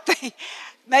 I don't think,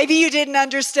 maybe you didn't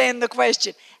understand the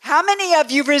question. How many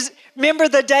of you remember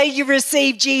the day you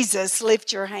received Jesus?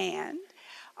 Lift your hand.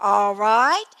 All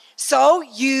right. So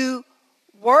you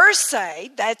were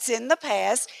saved. That's in the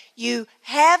past. You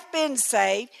have been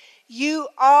saved. You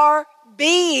are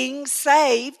being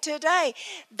saved today.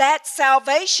 That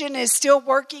salvation is still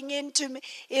working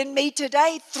in me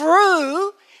today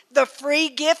through the free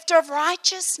gift of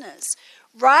righteousness.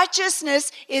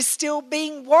 Righteousness is still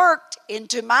being worked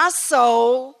into my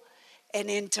soul and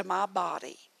into my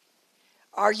body.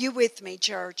 Are you with me,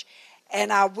 church?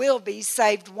 And I will be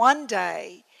saved one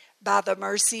day by the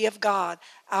mercy of God.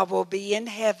 I will be in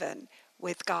heaven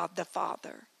with God the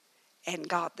Father and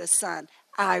God the Son.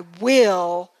 I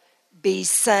will be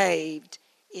saved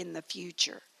in the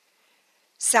future.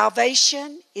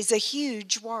 Salvation is a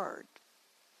huge word.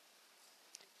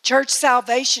 Church,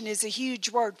 salvation is a huge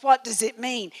word. What does it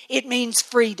mean? It means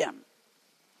freedom.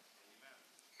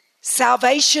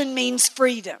 Salvation means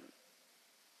freedom.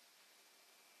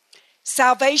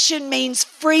 Salvation means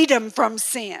freedom from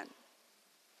sin.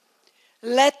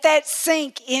 Let that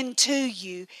sink into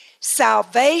you.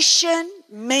 Salvation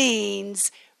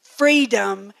means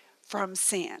freedom from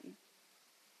sin.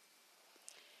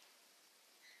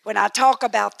 When I talk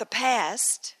about the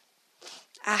past,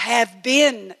 I have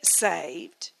been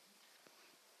saved.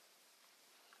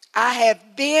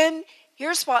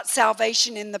 Here's what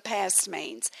salvation in the past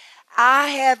means. I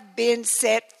have been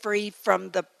set free from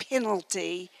the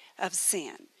penalty of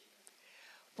sin.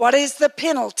 What is the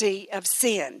penalty of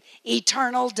sin?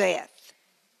 Eternal death,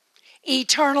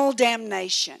 eternal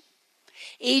damnation,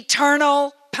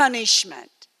 eternal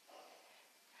punishment.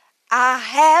 I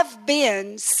have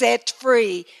been set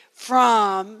free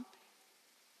from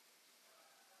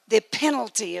the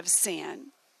penalty of sin.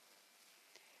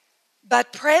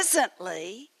 But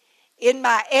presently, in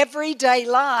my everyday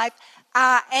life,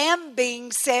 I am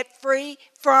being set free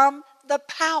from the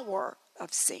power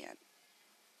of sin.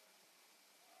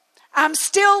 I'm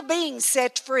still being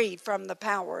set free from the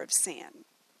power of sin.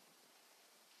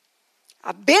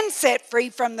 I've been set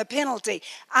free from the penalty.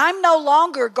 I'm no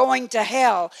longer going to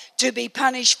hell to be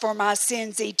punished for my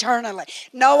sins eternally.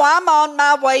 No, I'm on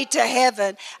my way to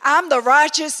heaven. I'm the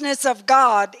righteousness of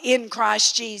God in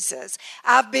Christ Jesus.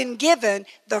 I've been given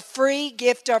the free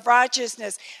gift of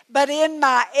righteousness. But in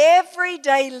my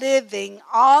everyday living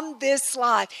on this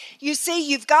life, you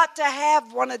see, you've got to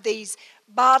have one of these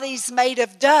bodies made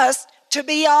of dust to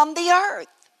be on the earth.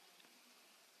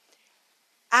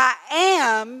 I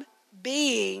am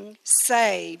being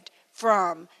saved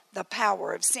from the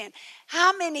power of sin.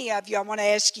 How many of you, I want to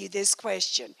ask you this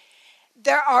question.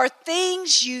 There are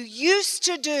things you used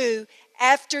to do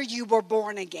after you were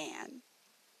born again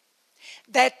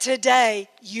that today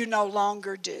you no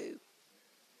longer do.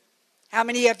 How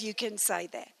many of you can say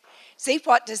that? See,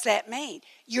 what does that mean?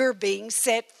 You're being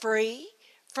set free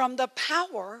from the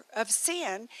power of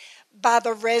sin by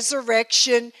the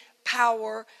resurrection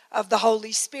power of the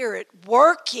Holy Spirit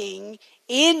working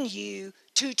in you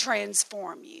to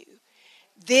transform you.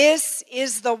 This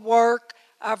is the work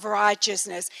of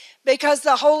righteousness, because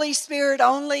the Holy Spirit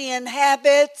only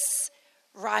inhabits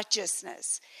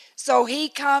righteousness. So he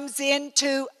comes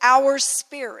into our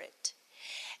spirit.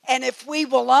 And if we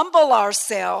will humble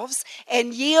ourselves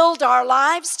and yield our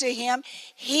lives to him,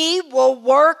 he will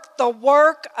work the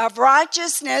work of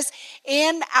righteousness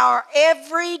in our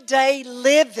everyday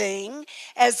living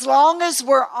as long as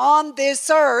we're on this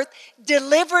earth,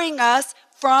 delivering us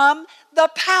from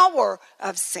the power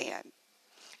of sin.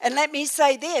 And let me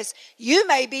say this, you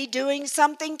may be doing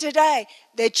something today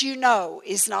that you know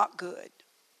is not good.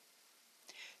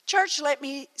 Church, let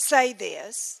me say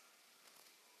this.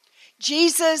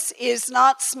 Jesus is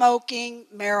not smoking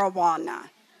marijuana.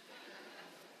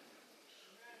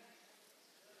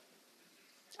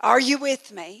 Are you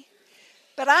with me?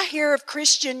 But I hear of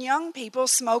Christian young people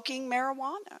smoking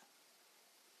marijuana.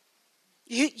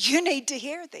 You need to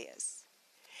hear this.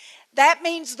 That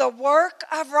means the work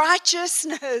of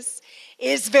righteousness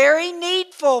is very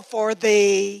needful for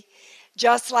thee,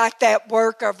 just like that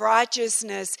work of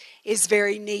righteousness is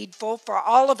very needful for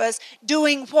all of us.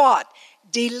 Doing what?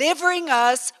 Delivering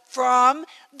us from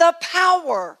the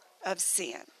power of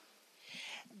sin.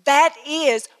 That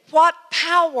is, what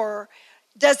power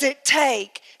does it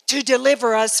take to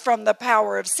deliver us from the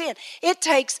power of sin? It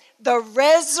takes the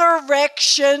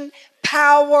resurrection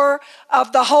power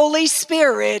of the Holy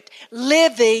Spirit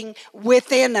living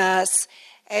within us.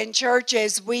 And church,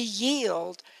 as we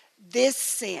yield this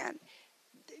sin,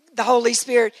 the Holy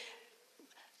Spirit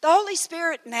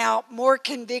now more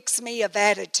convicts me of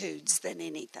attitudes than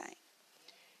anything.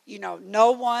 You know,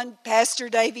 no one, Pastor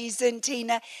Davies and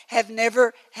Tina, have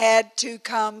never had to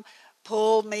come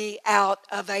pull me out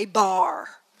of a bar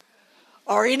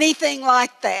or anything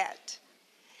like that.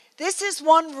 This is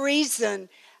one reason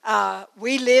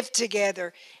we live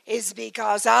together, is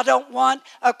because I don't want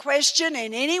a question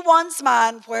in anyone's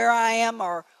mind where I am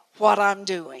or what I'm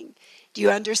doing. Do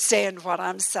you understand what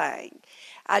I'm saying?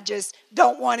 I just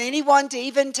don't want anyone to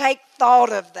even take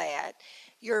thought of that.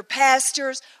 Your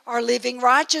pastors are living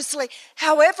righteously.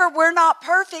 However, we're not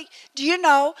perfect. Do you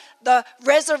know the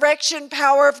resurrection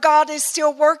power of God is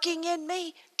still working in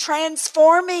me,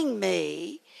 transforming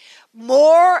me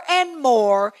more and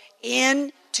more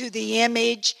into the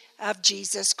image of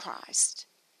Jesus Christ.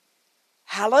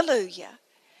 Hallelujah.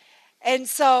 And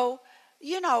so,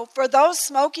 you know, for those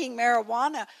smoking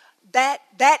marijuana, that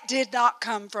did not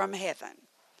come from heaven.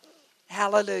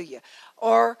 Hallelujah.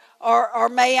 Or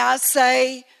may I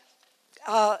say,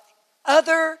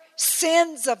 other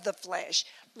sins of the flesh,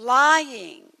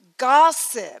 lying,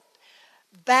 gossip,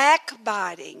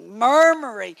 backbiting,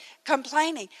 murmuring,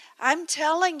 complaining. I'm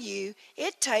telling you,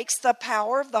 it takes the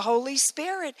power of the Holy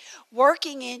Spirit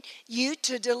working in you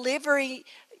to deliver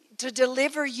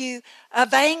you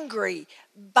of angry,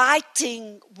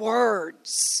 biting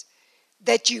words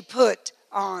that you put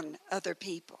on other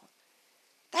people.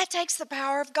 That takes the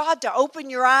power of God to open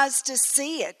your eyes to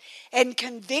see it and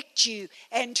convict you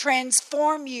and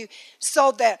transform you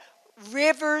so that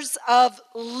rivers of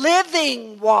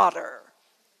living water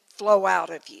flow out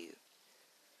of you.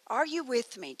 Are you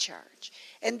with me, church?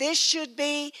 And this should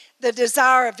be the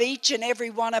desire of each and every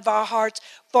one of our hearts,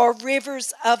 for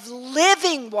rivers of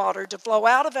living water to flow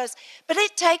out of us. But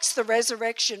it takes the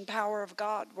resurrection power of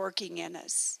God working in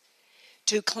us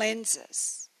to cleanse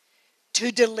us,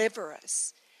 to deliver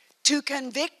us, to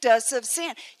convict us of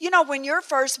sin. You know, when you're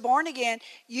first born again,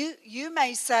 you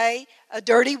may say a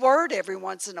dirty word every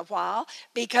once in a while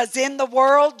because in the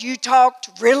world you talked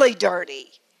really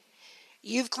dirty.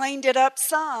 You've cleaned it up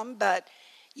some, but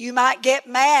you might get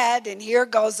mad and here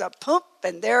goes a poop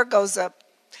and there goes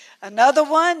another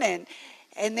one and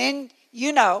then,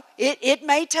 you know, it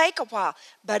may take a while,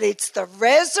 but it's the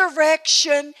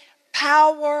resurrection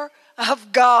power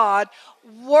of God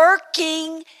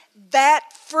working that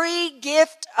free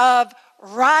gift of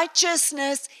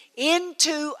righteousness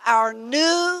into our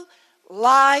new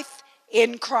life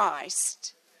in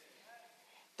Christ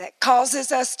that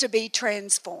causes us to be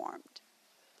transformed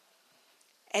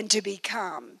and to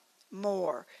become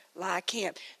more like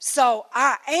Him. So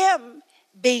I am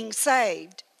being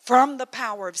saved from the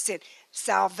power of sin.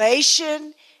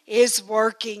 Salvation is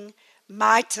working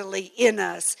mightily in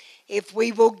us if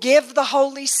we will give the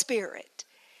Holy Spirit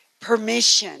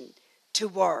permission to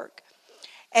work.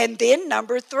 And then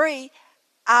number 3,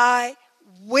 I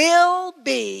will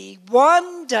be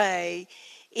one day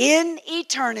in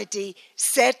eternity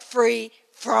set free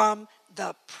from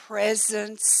the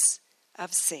presence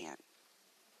of sin.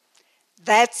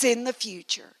 That's in the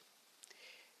future.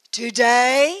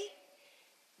 Today,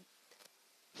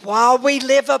 while we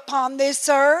live upon this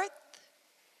earth,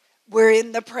 we're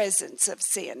in the presence of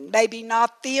sin. Maybe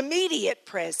not the immediate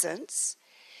presence,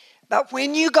 but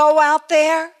when you go out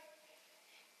there,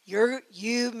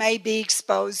 you may be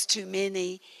exposed to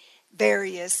many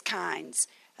various kinds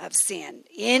of sin.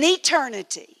 In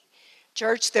eternity,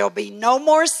 church, there'll be no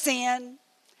more sin,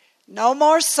 no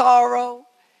more sorrow,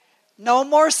 no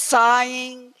more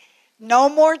sighing, no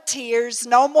more tears,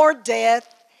 no more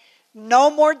death, no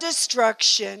more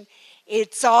destruction.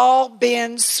 It's all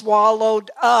been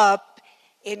swallowed up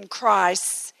in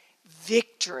Christ's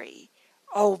victory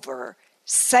over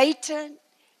Satan,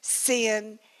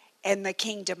 sin, and the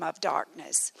kingdom of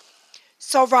darkness.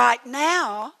 So right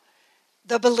now,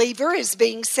 the believer is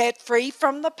being set free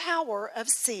from the power of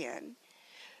sin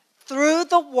through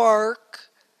the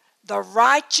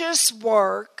righteous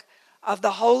work of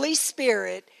the Holy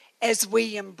Spirit as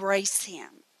we embrace Him,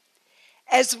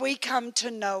 as we come to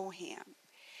know Him,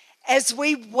 as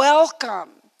we welcome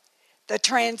the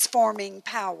transforming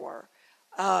power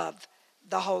of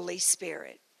the Holy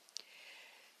Spirit.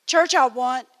 Church, I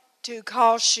want to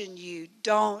caution you,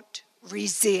 don't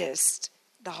resist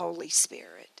the Holy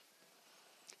Spirit.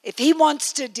 If He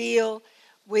wants to deal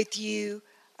with you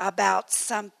about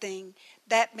something,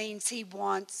 that means He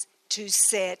wants to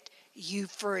set you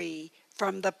free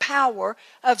from the power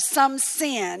of some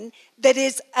sin that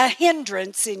is a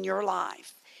hindrance in your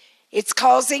life. It's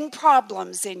causing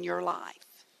problems in your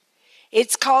life.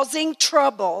 It's causing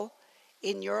trouble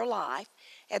in your life.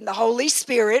 And the Holy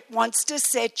Spirit wants to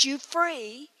set you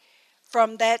free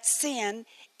from that sin.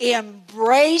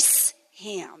 Embrace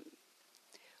Him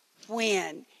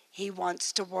when He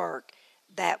wants to work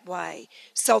that way,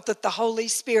 so that the Holy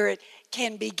Spirit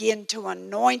can begin to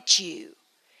anoint you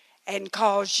and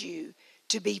cause you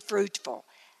to be fruitful.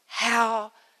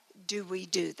 How do we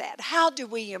do that? How do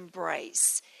we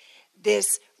embrace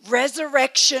this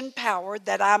resurrection power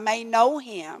that I may know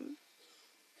Him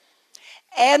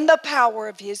and the power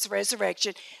of His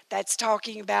resurrection? That's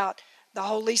talking about the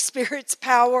Holy Spirit's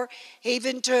power,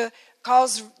 even to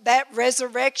cause that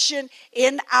resurrection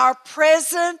in our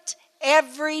present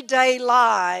everyday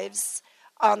lives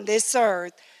on this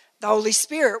earth. The Holy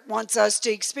Spirit wants us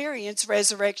to experience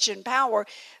resurrection power,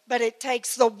 but it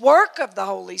takes the work of the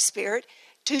Holy Spirit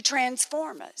to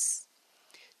transform us,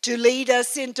 to lead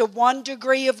us into one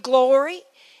degree of glory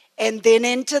and then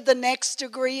into the next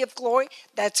degree of glory.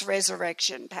 That's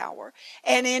resurrection power.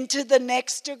 And into the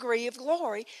next degree of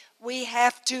glory, we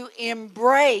have to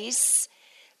embrace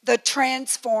the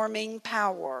transforming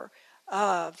power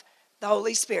of the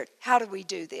Holy Spirit. How do we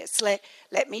do this?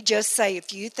 Let me just say a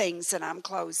few things and I'm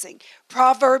closing.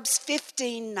 Proverbs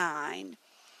 15:9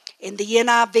 in the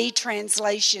NIV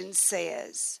translation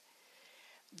says,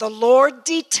 "The Lord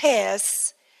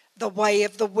detests the way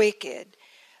of the wicked,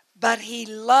 but He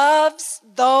loves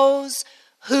those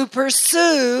who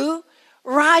pursue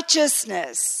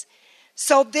righteousness."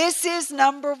 So this is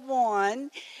number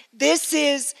one. This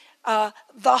is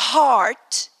the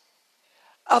heart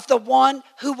of the one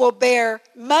who will bear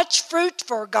much fruit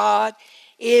for God,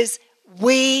 is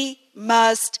we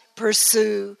must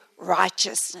pursue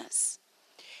righteousness.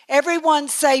 Everyone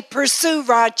say, pursue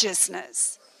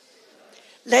righteousness.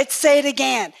 Let's say it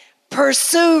again.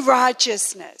 Pursue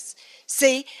righteousness.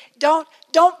 See, don't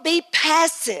be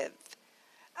passive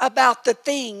about the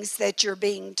things that you're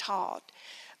being taught,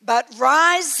 but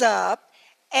rise up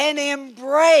and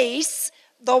embrace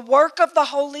the work of the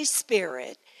Holy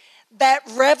Spirit, that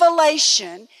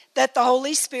revelation that the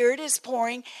Holy Spirit is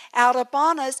pouring out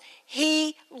upon us.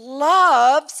 He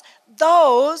loves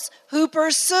those who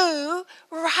pursue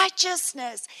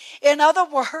righteousness. In other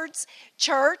words,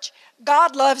 church,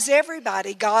 God loves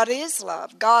everybody. God is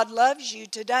love. God loves you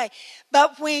today.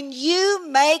 But when you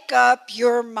make up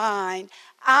your mind,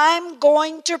 I'm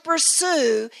going to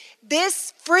pursue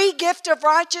this free gift of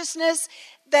righteousness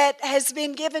that has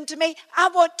been given to me. I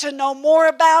want to know more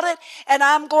about it, and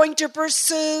I'm going to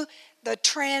pursue the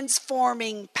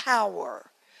transforming power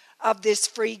of this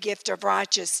free gift of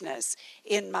righteousness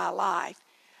in my life.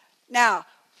 Now,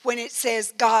 when it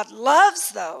says God loves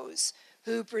those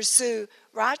who pursue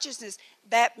righteousness,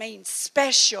 that means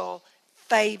special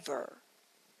favor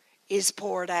is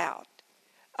poured out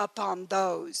upon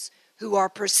those who are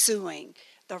pursuing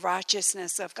the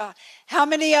righteousness of God. How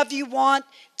many of you want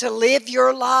to live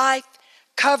your life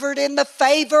covered in the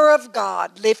favor of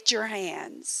God? Lift your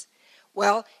hands.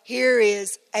 Well, here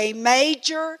is a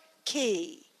major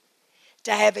key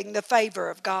to having the favor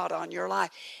of God on your life,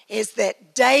 is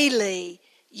that daily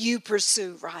you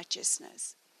pursue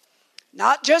righteousness.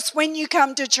 Not just when you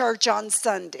come to church on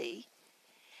Sunday,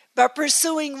 but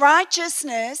pursuing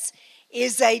righteousness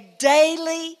is a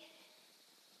daily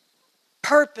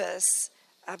purpose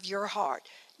of your heart.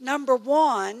 Number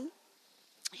one,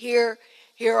 here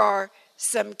are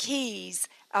some keys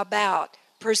about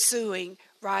pursuing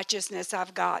righteousness.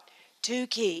 I've got 2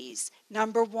 keys.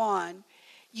 Number one,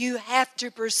 you have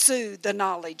to pursue the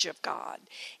knowledge of God.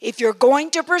 If you're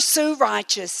going to pursue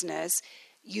righteousness,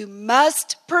 you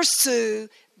must pursue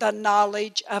the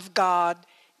knowledge of God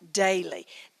daily.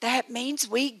 That means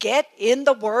we get in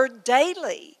the Word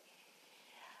daily.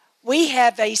 We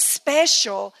have a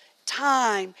special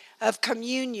time of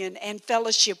communion and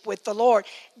fellowship with the Lord,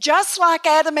 just like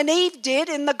Adam and Eve did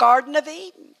in the Garden of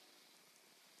Eden.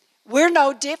 We're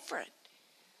no different.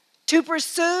 To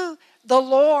pursue the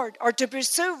Lord, or to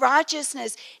pursue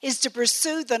righteousness, is to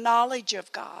pursue the knowledge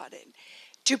of God and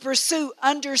to pursue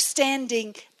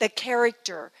understanding the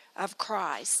character of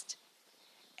Christ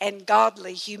and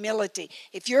godly humility.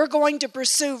 If you're going to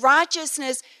pursue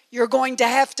righteousness, you're going to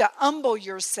have to humble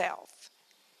yourself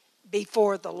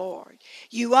before the Lord.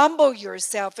 You humble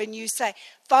yourself and you say,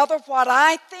 Father, what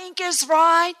I think is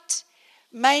right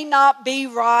may not be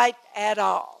right at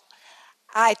all.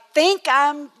 I think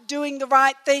I'm doing the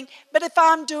right thing, but if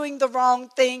I'm doing the wrong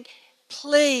thing,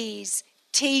 please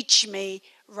teach me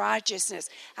righteousness.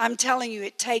 I'm telling you,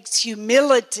 it takes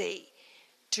humility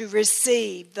to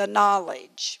receive the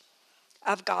knowledge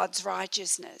of God's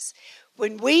righteousness.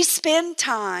 When we spend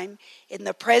time in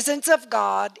the presence of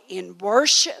God in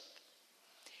worship,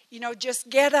 just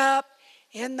get up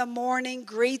in the morning,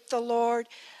 greet the Lord.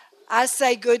 I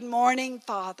say, good morning,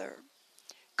 Father.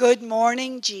 Good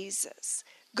morning, Jesus.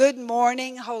 Good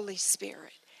morning, Holy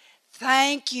Spirit.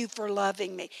 Thank you for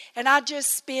loving me. And I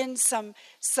just spend some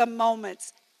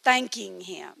moments thanking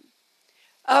Him,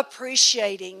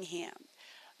 appreciating Him,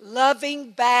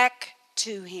 loving back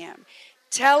to Him,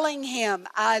 telling Him,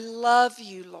 I love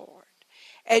you, Lord.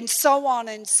 And so on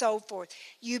and so forth.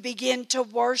 You begin to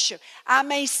worship. I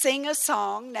may sing a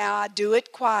song. Now, I do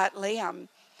it quietly. I'm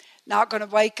not going to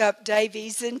wake up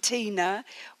Davies and Tina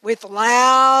with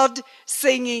loud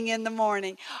singing in the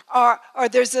morning. Or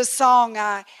there's a song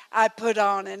I put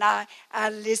on and I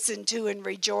listen to and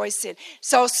rejoice in.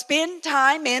 So spend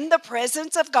time in the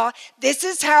presence of God. This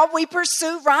is how we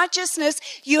pursue righteousness.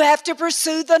 You have to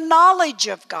pursue the knowledge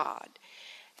of God.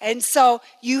 And so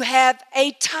you have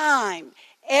a time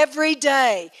every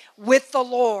day with the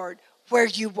Lord where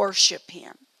you worship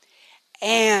Him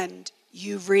and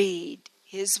you read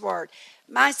His Word.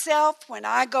 Myself, when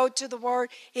I go to the Word,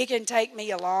 it can take me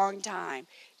a long time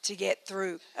to get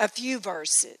through a few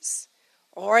verses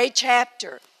or a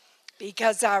chapter,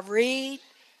 because I read,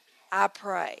 I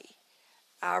pray.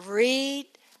 I read,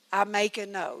 I make a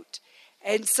note.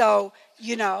 And so,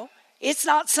 it's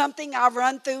not something I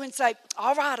run through and say,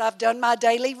 all right, I've done my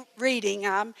daily reading.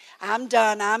 I'm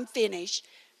done. I'm finished.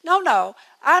 No,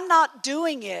 I'm not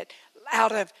doing it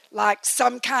out of like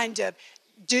some kind of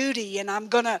duty and I'm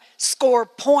going to score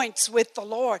points with the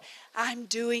Lord. I'm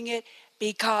doing it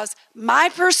because my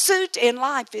pursuit in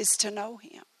life is to know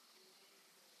Him.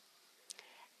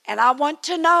 And I want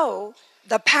to know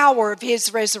the power of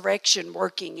His resurrection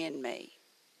working in me.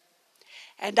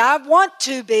 And I want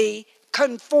to be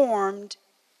conformed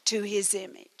to His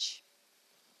image,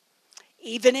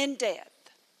 even in death.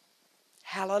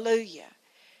 Hallelujah.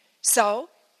 So,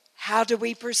 how do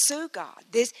we pursue God?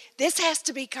 This has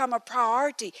to become a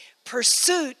priority.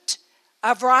 Pursuit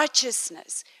of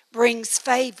righteousness brings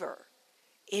favor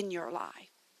in your life.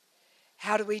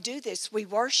 How do we do this? We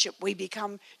worship. We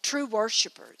become true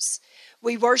worshipers.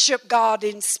 We worship God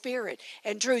in spirit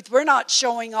and truth. We're not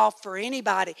showing off for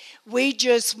anybody. We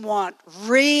just want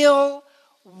real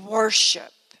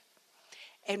worship.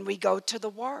 And we go to the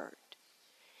Word.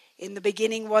 In the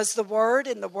beginning was the Word,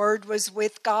 and the Word was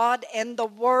with God, and the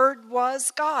Word was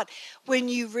God. When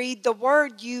you read the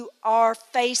Word, you are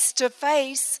face to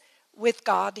face with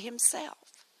God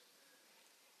Himself.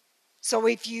 So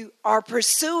if you are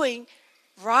pursuing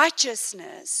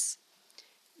righteousness,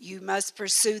 you must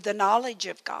pursue the knowledge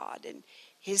of God and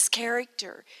His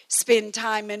character. Spend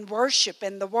time in worship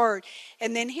and the Word.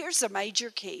 And then here's a major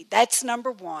key. That's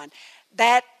number one.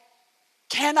 That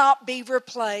cannot be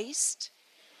replaced.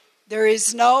 There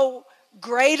is no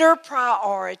greater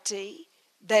priority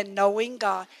than knowing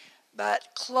God. But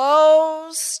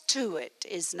close to it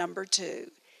is number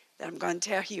two that I'm going to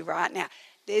tell you right now.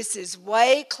 This is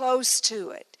way close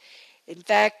to it. In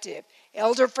fact, if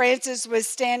Elder Francis was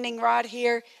standing right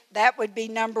here, that would be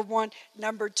number one.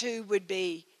 Number two would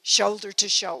be shoulder to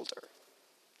shoulder.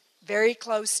 Very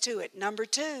close to it. Number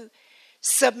two,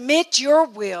 submit your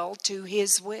will to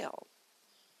His will.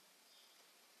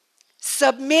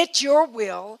 Submit your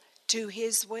will to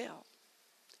His will.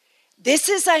 This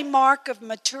is a mark of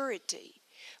maturity.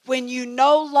 When you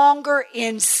no longer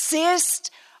insist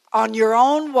on your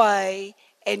own way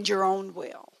and your own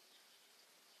will.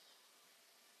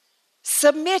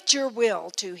 Submit your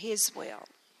will to His will.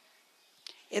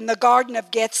 In the Garden of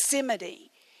Gethsemane,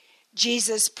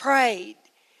 Jesus prayed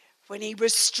when He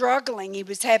was struggling. He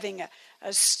was having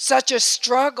such a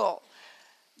struggle,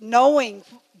 knowing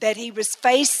that He was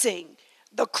facing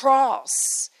the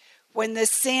cross, when the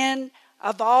sin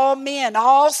of all men,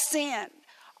 all sin,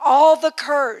 all the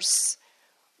curse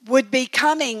would be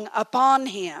coming upon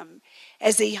Him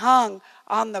as He hung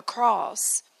on the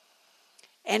cross.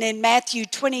 And in Matthew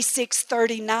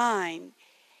 26:39,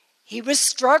 He was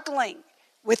struggling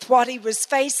with what He was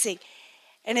facing.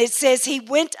 And it says He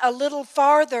went a little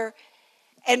farther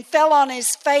and fell on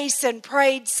His face and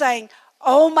prayed, saying,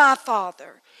 "O my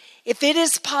Father, if it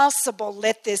is possible,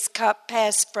 let this cup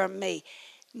pass from me.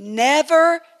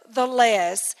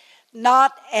 Nevertheless,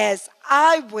 not as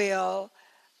I will,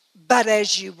 but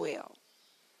as you will."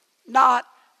 Not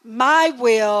my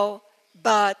will,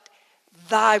 but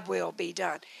Thy will be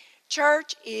done.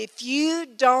 Church, if you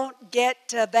don't get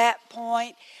to that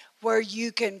point where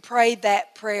you can pray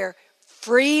that prayer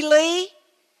freely,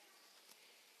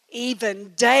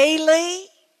 even daily,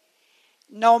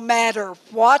 no matter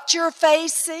what you're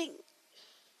facing,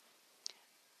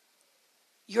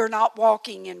 you're not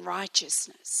walking in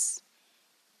righteousness.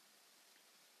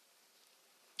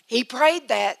 He prayed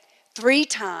that 3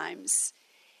 times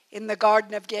in the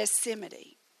Garden of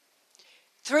Gethsemane.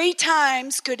 3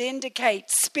 times could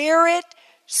indicate spirit,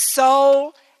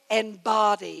 soul, and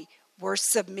body were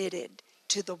submitted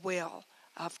to the will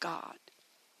of God.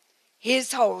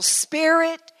 His whole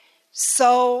spirit,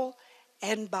 soul,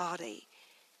 and body.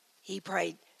 He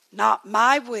prayed, "Not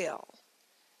my will,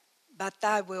 but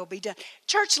Thy will be done."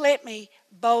 Church, let me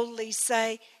boldly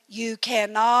say, you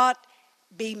cannot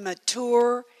be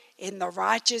mature in the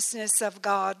righteousness of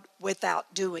God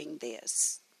without doing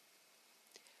this.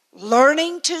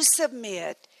 Learning to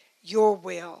submit your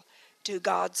will to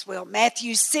God's will.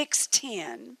 Matthew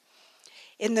 6:10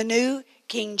 in the New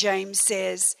King James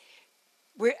says,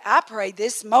 I pray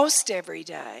this most every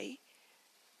day.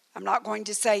 I'm not going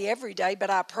to say every day, but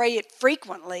I pray it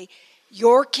frequently.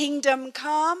 Your kingdom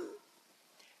come,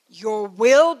 your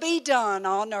will be done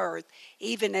on earth,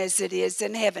 even as it is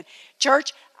in heaven.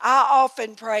 Church, I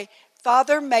often pray,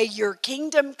 Father, may your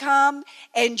kingdom come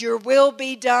and your will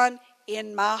be done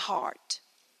in my heart,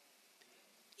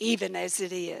 even as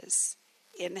it is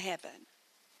in heaven.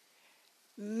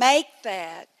 Make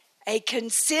that a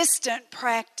consistent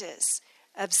practice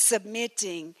of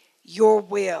submitting your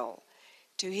will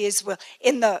to His will.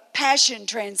 In the Passion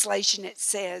Translation it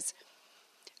says,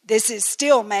 this is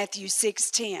still Matthew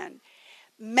 6:10,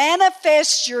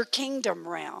 manifest your kingdom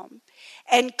realm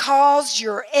and cause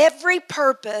your every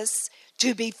purpose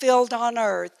to be filled on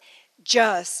earth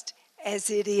just as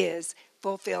it is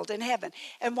fulfilled in heaven.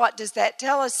 And what does that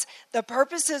tell us? The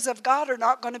purposes of God are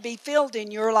not going to be filled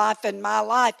in your life and my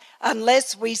life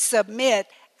unless we submit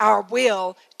our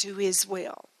will to His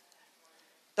will.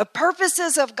 The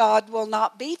purposes of God will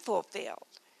not be fulfilled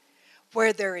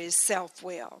where there is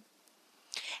self-will.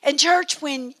 And church,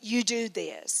 when you do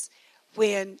this,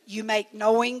 when you make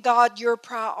knowing God your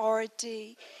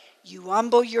priority, you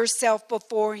humble yourself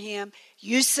before Him,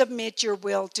 you submit your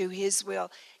will to His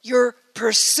will, you're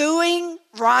pursuing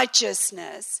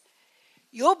righteousness,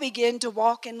 you'll begin to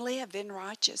walk and live in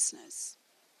righteousness.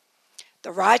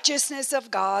 The righteousness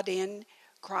of God in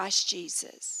Christ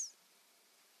Jesus.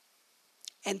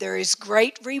 And there is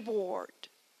great reward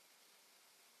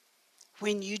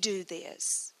when you do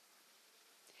this.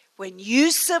 When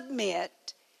you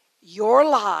submit your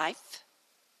life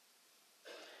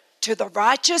to the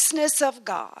righteousness of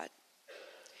God,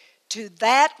 to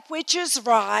that which is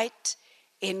right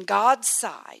in God's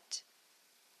sight.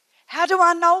 How do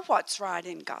I know what's right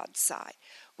in God's sight?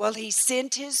 Well, He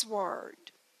sent His word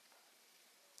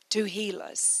to heal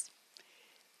us,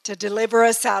 to deliver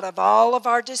us out of all of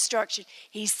our destruction.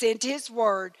 He sent His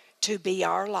word to be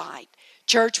our light.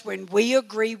 Church, when we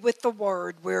agree with the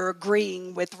word, we're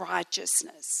agreeing with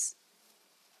righteousness.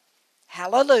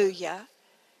 Hallelujah.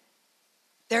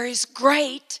 There is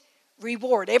great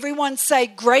reward. Everyone say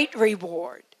great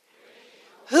reward.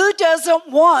 Who doesn't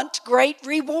want great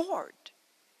reward?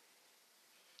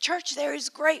 Church, there is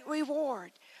great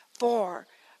reward for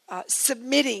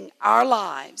submitting our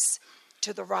lives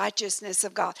to the righteousness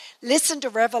of God. Listen to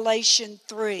Revelation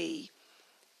 3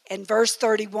 and verse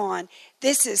 31.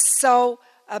 This is so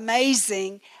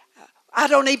amazing. I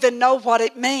don't even know what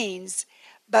it means,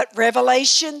 but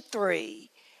Revelation 3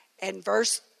 and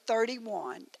verse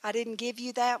 31. I didn't give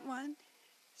you that one?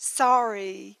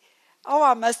 Sorry. Oh,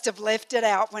 I must have left it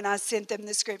out when I sent them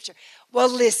the scripture. Well,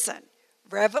 listen.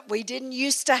 We didn't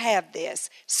used to have this,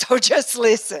 so just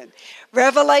listen.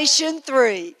 Revelation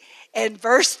 3 and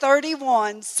verse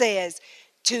 31 says,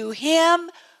 "To him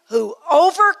who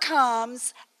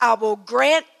overcomes, I will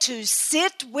grant to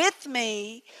sit with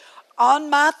me on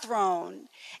my throne,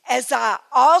 as I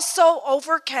also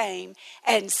overcame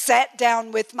and sat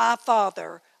down with my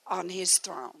Father on his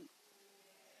throne."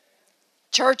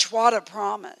 Church, what a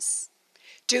promise.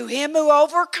 To him who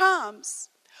overcomes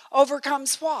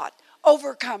what?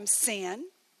 Overcomes sin.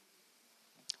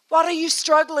 What are you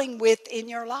struggling with in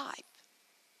your life?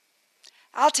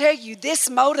 I'll tell you, this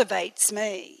motivates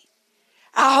me.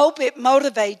 I hope it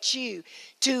motivates you.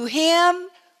 To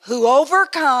him who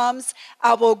overcomes,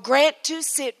 I will grant to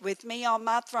sit with me on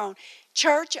my throne.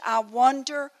 Church, I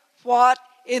wonder what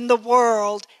in the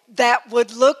world that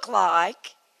would look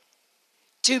like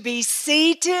to be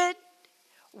seated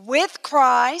with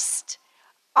Christ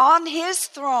on his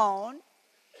throne,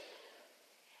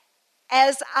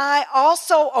 as I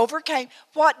also overcame.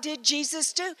 What did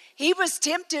Jesus do? He was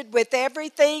tempted with every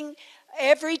temptation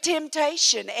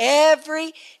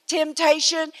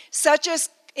such as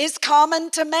is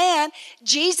common to man.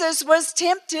 Jesus was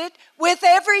tempted with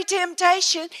every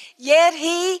temptation, yet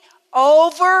he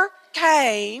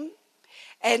overcame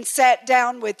and sat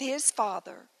down with his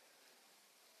Father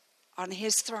on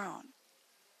his throne.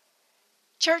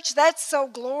 Church, that's so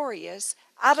glorious.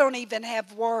 I don't even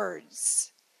have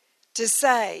words to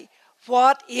say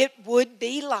what it would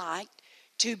be like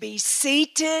to be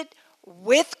seated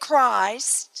with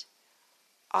Christ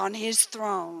on his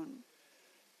throne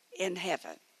in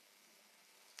heaven.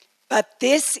 But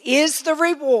this is the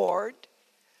reward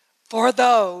for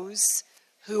those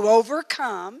who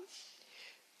overcome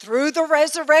through the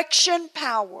resurrection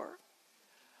power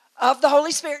of the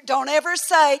Holy Spirit. Don't ever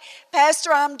say,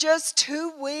 "Pastor, I'm just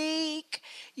too weak.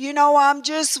 I'm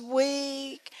just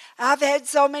weak. I've had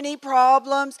so many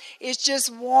problems. It's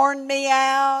just worn me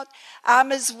out.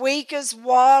 I'm as weak as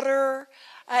water.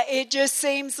 It just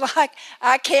seems like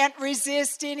I can't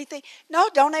resist anything." No,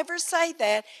 don't ever say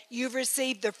that. You've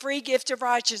received the free gift of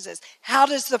righteousness. How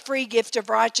does the free gift of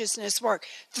righteousness work?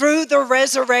 Through the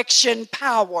resurrection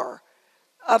power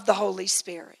of the Holy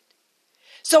Spirit.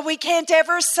 So we can't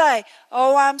ever say,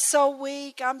 "Oh, I'm so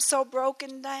weak. I'm so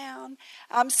broken down.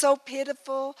 I'm so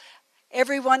pitiful.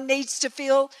 Everyone needs to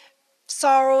feel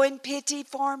sorrow and pity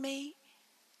for me."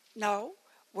 No,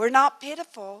 we're not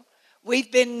pitiful.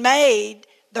 We've been made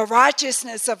the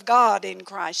righteousness of God in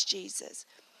Christ Jesus.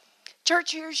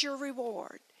 Church, here's your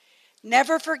reward.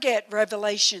 Never forget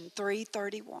Revelation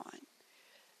 3:31.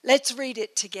 Let's read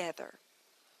it together.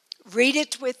 Read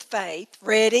it with faith.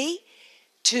 Ready?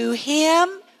 "To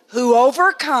him who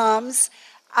overcomes,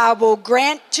 I will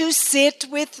grant to sit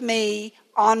with me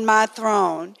on my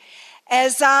throne,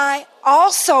 as I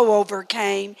also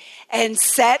overcame and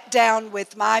sat down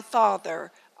with my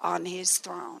Father on his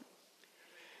throne."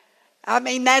 I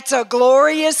mean, that's a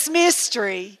glorious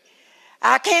mystery.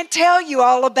 I can't tell you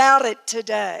all about it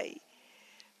today,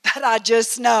 but I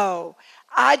just know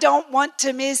I don't want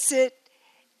to miss it,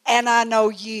 and I know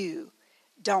you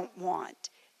don't want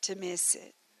to miss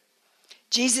it.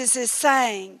 Jesus is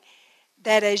saying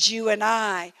that as you and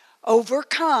I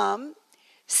overcome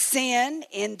sin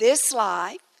in this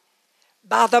life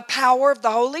by the power of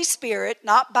the Holy Spirit,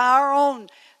 not by our own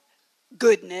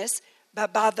goodness,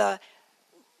 but by the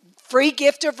free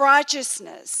gift of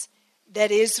righteousness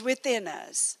that is within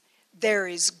us, there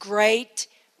is great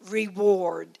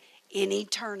reward in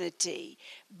eternity,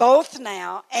 both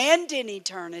now and in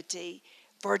eternity,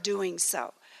 for doing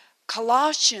so.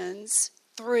 Colossians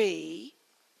 3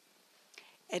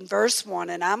 and verse 1,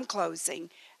 and I'm closing.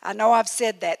 I know I've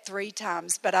said that 3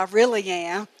 times, but I really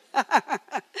am.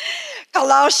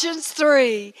 Colossians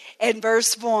 3 and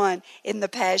verse 1 in the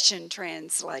Passion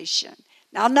Translation.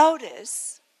 Now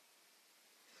notice,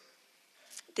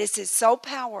 this is so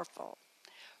powerful.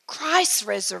 Christ's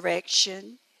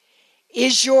resurrection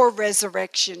is your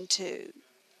resurrection too.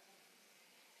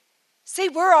 See,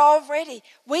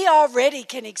 we already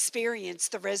can experience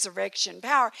the resurrection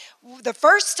power. The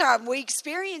first time we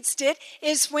experienced it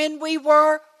is when we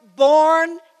were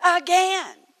born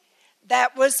again.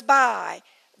 That was by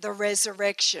the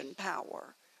resurrection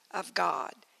power of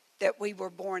God that we were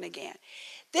born again.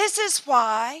 This is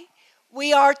why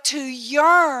we are to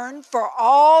yearn for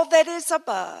all that is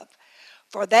above,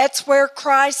 for that's where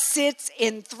Christ sits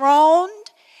enthroned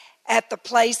at the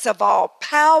place of all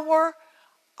power,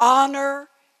 honor,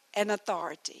 and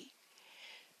authority.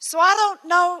 So I don't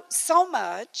know so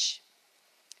much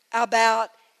about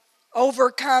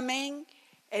overcoming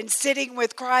and sitting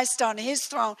with Christ on his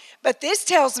throne, but this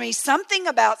tells me something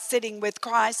about sitting with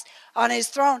Christ on his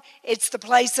throne. It's the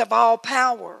place of all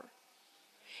power.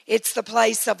 It's the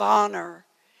place of honor.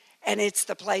 And it's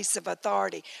the place of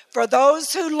authority. For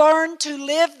those who learn to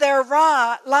live their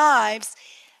lives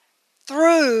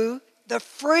through the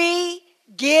free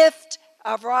gift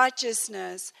of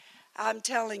righteousness, I'm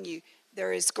telling you,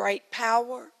 there is great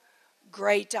power,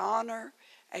 great honor,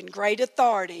 and great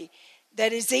authority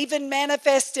that is even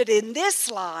manifested in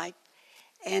this life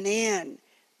and in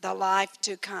the life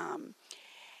to come.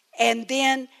 And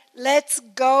then let's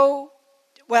go.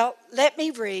 Well, let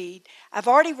me read. I've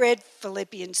already read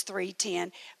Philippians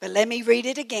 3:10, but let me read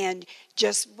it again.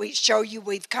 Just we show you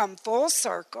we've come full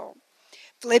circle.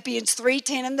 Philippians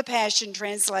 3:10 in the Passion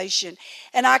Translation.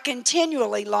 And I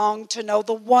continually long to know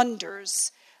the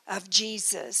wonders of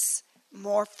Jesus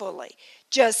more fully.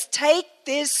 Just take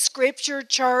this scripture,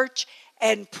 church,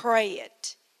 and pray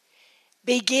it.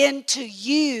 Begin to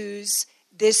use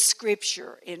this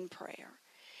scripture in prayer.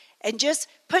 And just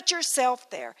put yourself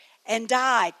there. And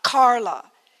I,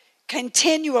 Carla,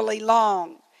 continually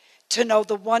long to know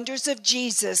the wonders of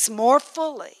Jesus more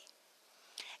fully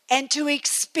and to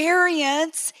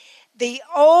experience the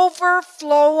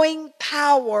overflowing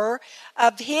power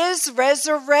of his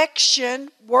resurrection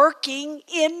working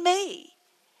in me.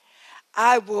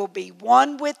 I will be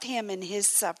one with him in his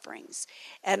sufferings,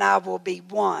 and I will be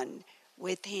one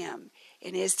with him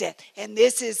in his death. And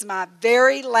this is my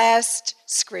very last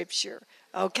scripture,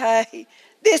 okay?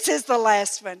 This is the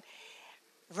last one.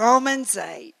 Romans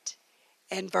 8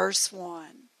 and verse 1.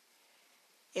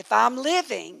 If I'm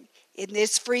living in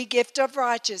this free gift of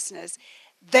righteousness,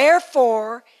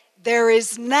 therefore there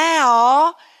is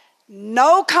now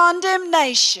no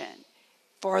condemnation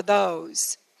for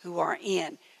those who are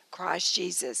in Christ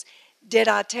Jesus. Did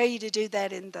I tell you to do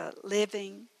that in the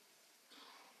living?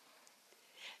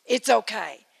 It's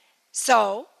okay.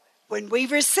 So, when we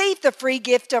receive the free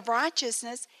gift of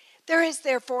righteousness, there is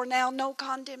therefore now no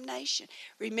condemnation.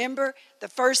 Remember, the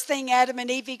first thing Adam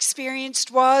and Eve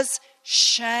experienced was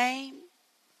shame.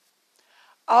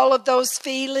 All of those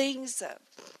feelings of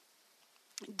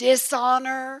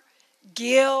dishonor,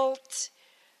 guilt,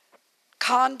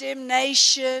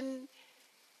 condemnation.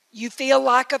 You feel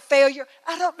like a failure.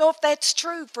 I don't know if that's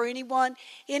true for anyone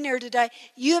in here today.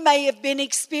 You may have been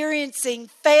experiencing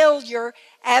failure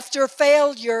after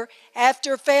failure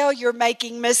after failure,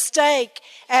 making mistake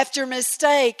after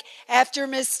mistake after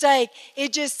mistake.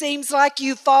 It just seems like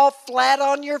you fall flat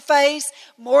on your face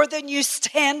more than you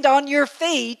stand on your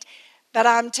feet. But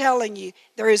I'm telling you,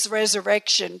 there is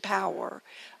resurrection power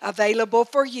available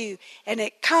for you. And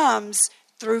it comes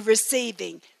through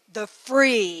receiving the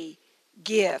free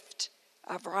gift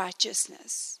of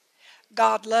righteousness.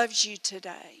 God loves you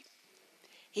today.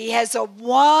 He has a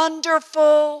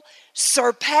wonderful,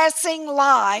 surpassing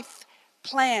life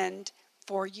planned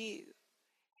for you.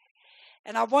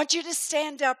 And I want you to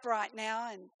stand up right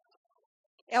now. And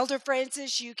Elder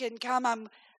Francis, you can come. I'm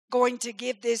going to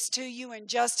give this to you in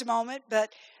just a moment,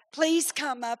 but please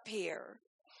come up here.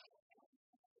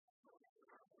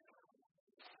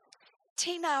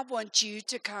 Tina, I want you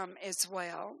to come as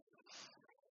well.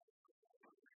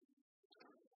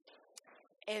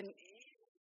 And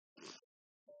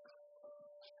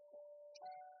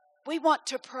we want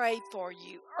to pray for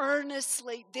you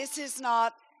earnestly. This is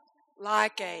not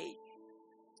like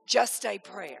just a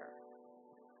prayer.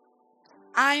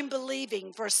 I'm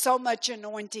believing for so much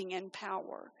anointing and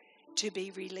power to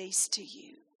be released to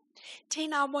you.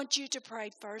 Tina, I want you to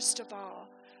pray first of all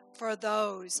for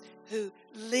those who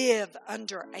live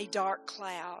under a dark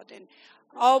cloud and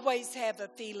always have a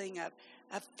feeling of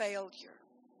failure,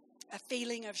 a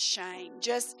feeling of shame,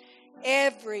 just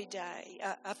every day,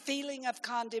 a feeling of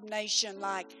condemnation,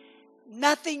 like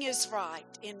nothing is right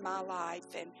in my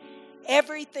life and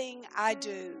everything I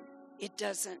do, it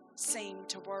doesn't seem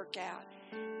to work out.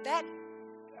 That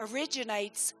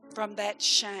originates from that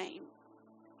shame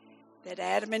that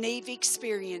Adam and Eve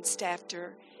experienced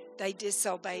after they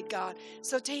disobeyed God.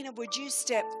 So Tina, would you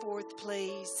step forth,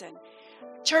 please? And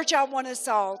church, I want us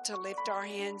all to lift our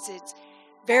hands. It's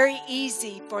very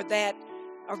easy for that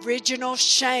original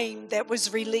shame that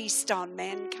was released on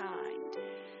mankind.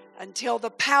 Until the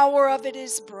power of it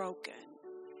is broken,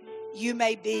 you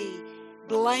may be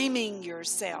blaming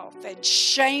yourself and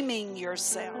shaming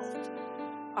yourself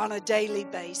on a daily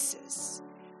basis.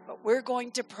 But we're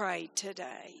going to pray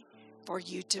today for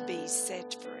you to be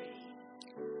set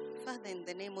free. Father, in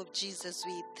the name of Jesus,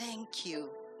 we thank you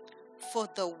for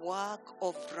the work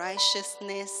of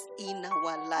righteousness in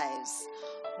our lives.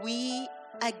 We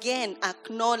again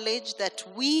acknowledge that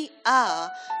we are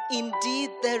indeed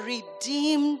the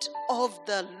redeemed of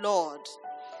the Lord.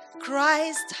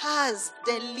 Christ has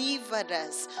delivered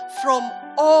us from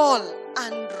all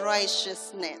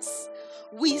unrighteousness.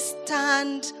 We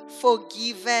stand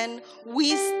forgiven.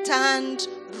 We stand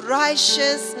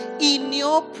righteous in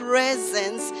your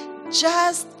presence,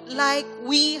 just like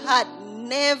we had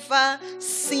never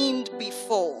sinned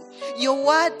before. Your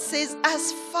word says,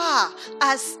 as far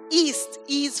as east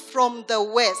is from the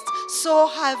west, so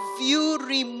have you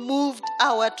removed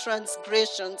our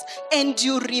transgressions, and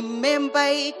you remember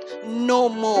it no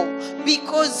more.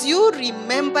 Because you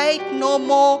remember it no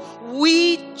more,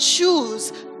 we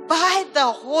choose by the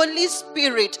Holy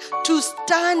Spirit to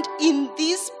stand in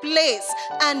this place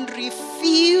and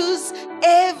refuse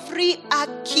every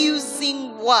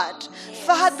accusing word.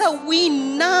 Father, we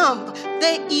numb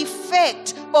the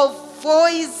effect of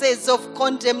voices of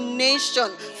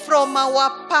condemnation from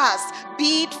our past,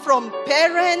 be it from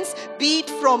parents, be it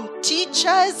from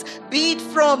teachers, be it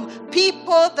from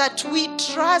people that we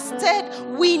trusted.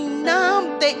 We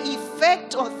numb the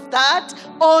effect of that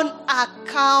on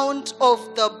account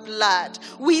of the blood.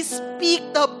 We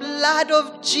speak the blood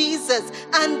of Jesus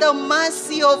and the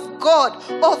mercy of God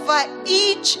over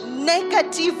each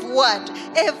negative word,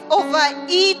 over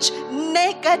each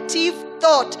negative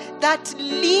thought that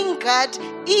lingered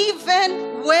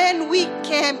even when we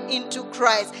came into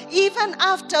Christ. Even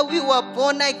after we were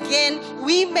born again,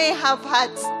 we may have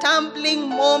had stumbling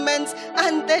moments,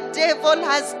 and the devil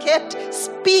has kept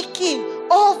speaking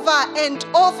over and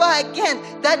over again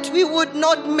that we would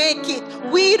not make it.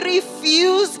 We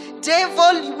refuse.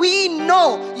 Devil, we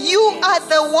know you are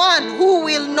the one who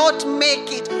will not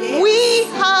make it. Yes. We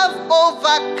have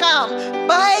overcome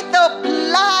by the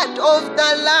blood of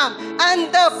the Lamb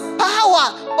and the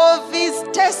power of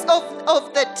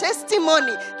of the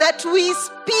testimony that we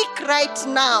speak right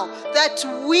now, that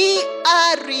we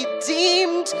are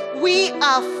redeemed, we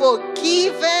are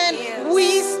forgiven, yes.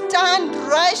 We stand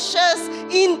righteous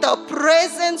in the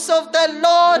presence of the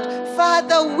Lord.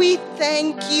 Father, we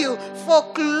thank you for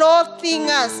clothing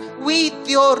us with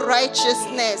your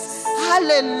righteousness.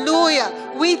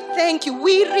 Hallelujah. We thank you.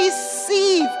 We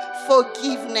receive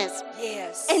forgiveness.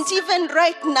 Yes. And even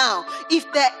right now,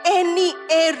 if there are any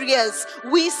areas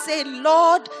we say,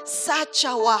 Lord, search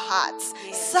our hearts,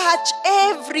 yes. Search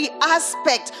every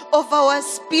aspect of our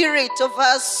spirit, of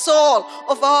our soul,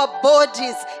 of our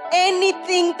bodies,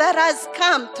 anything that has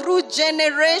come through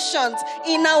generations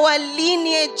in our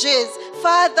lineages,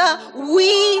 Father,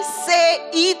 we say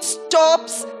it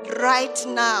stops right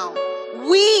now.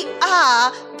 We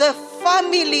are the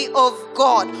family of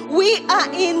God. We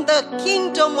are in the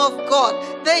kingdom of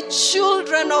God, the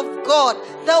children of God,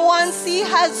 the ones He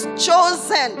has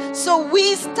chosen. So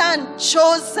we stand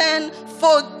chosen,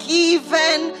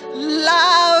 forgiven,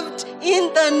 loved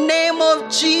in the name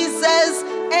of Jesus,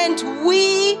 and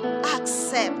we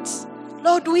accept.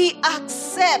 Lord, we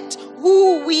accept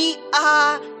who we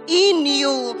are in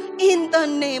you in the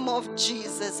name of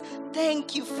Jesus.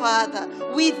 Thank you, Father.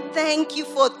 We thank you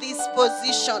for this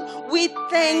position. We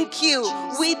thank you.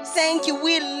 We thank you.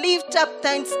 We lift up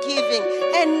thanksgiving.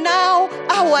 And now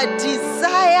our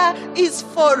desire is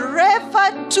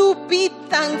forever to be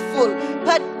thankful,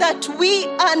 but that we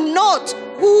are not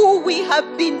who we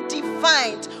have been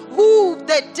defined. who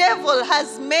the devil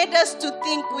has made us to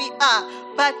think we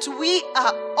are, but we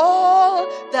are all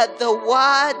that the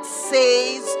word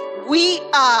says we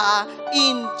are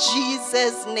in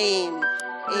Jesus' name.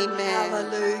 Amen.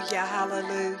 Hallelujah,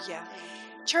 hallelujah.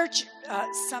 Church,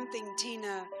 something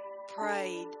Tina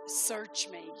prayed, search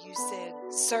me. You said,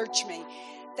 search me.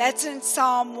 That's in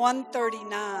Psalm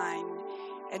 139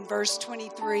 and verse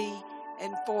 23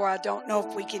 and 4. I don't know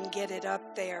if we can get it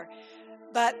up there.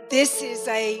 But this is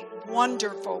a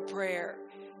wonderful prayer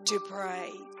to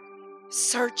pray.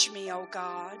 Search me, O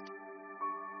God,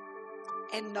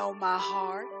 and know my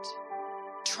heart.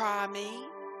 Try me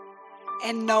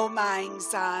and know my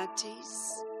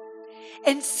anxieties.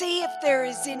 And see if there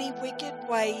is any wicked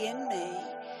way in me.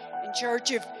 And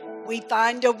church, if we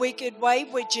find a wicked way,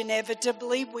 which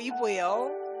inevitably we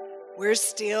will, we're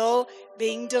still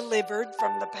being delivered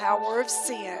from the power of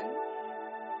sin,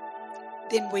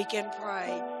 then we can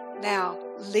pray, now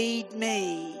lead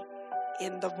me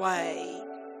in the way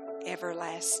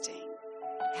everlasting.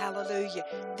 Hallelujah.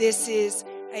 This is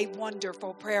a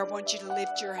wonderful prayer. I want you to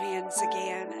lift your hands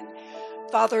again. And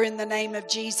Father, in the name of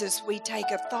Jesus, we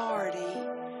take authority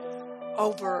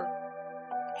over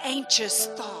anxious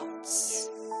thoughts,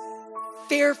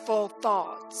 fearful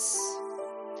thoughts,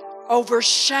 over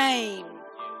shame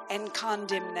and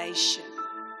condemnation.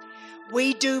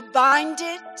 We do bind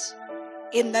it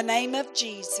in the name of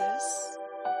Jesus,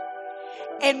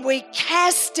 and we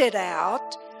cast it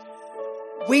out.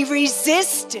 We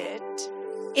resist it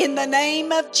in the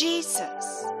name of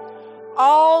Jesus.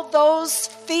 All those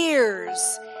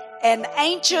fears and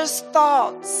anxious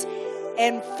thoughts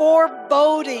and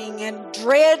foreboding and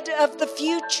dread of the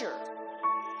future,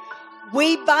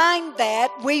 we bind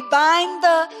that. We bind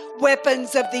the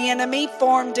weapons of the enemy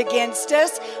formed against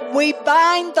us. We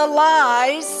bind the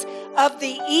lies of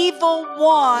the evil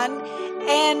one,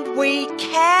 and we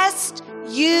cast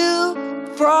you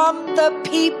from the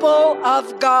people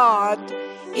of God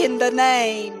in the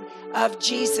name of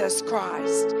Jesus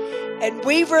Christ. And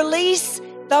we release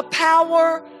the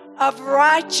power of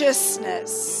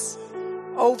righteousness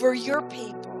over your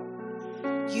people.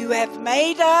 You have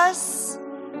made us,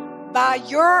 by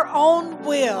your own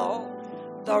will,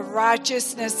 the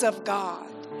righteousness of God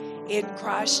in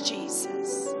Christ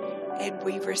Jesus. And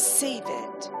we receive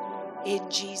it in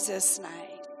Jesus' name.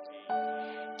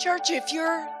 Church, if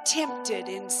you're tempted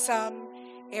in some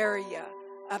area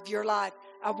of your life,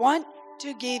 I want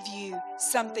to give you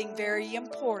something very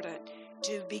important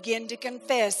to begin to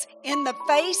confess in the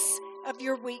face of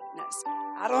your weakness.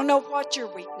 I don't know what your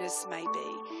weakness may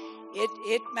be.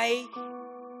 It may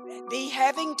be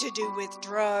having to do with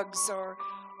drugs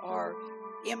or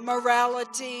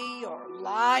immorality or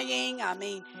lying. I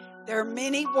mean, there are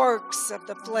many works of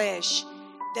the flesh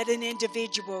that an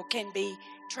individual can be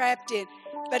trapped in.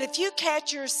 But if you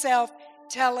catch yourself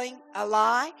telling a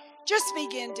lie, just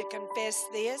begin to confess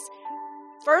this.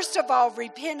 First of all,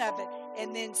 repent of it,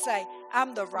 and then say,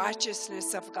 I'm the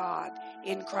righteousness of God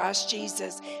in Christ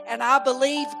Jesus. And I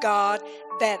believe, God,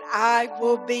 that I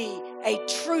will be a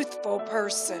truthful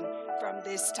person from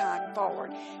this time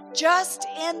forward. Just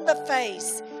in the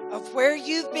face of where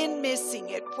you've been missing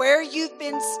it, where you've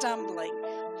been stumbling,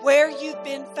 where you've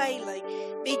been failing,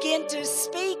 begin to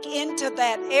speak into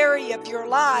that area of your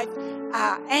life.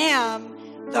 I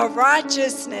am the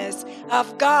righteousness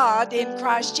of God in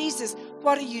Christ Jesus.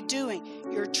 What are you doing?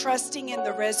 You're trusting in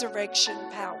the resurrection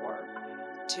power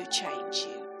to change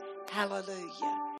you. Hallelujah.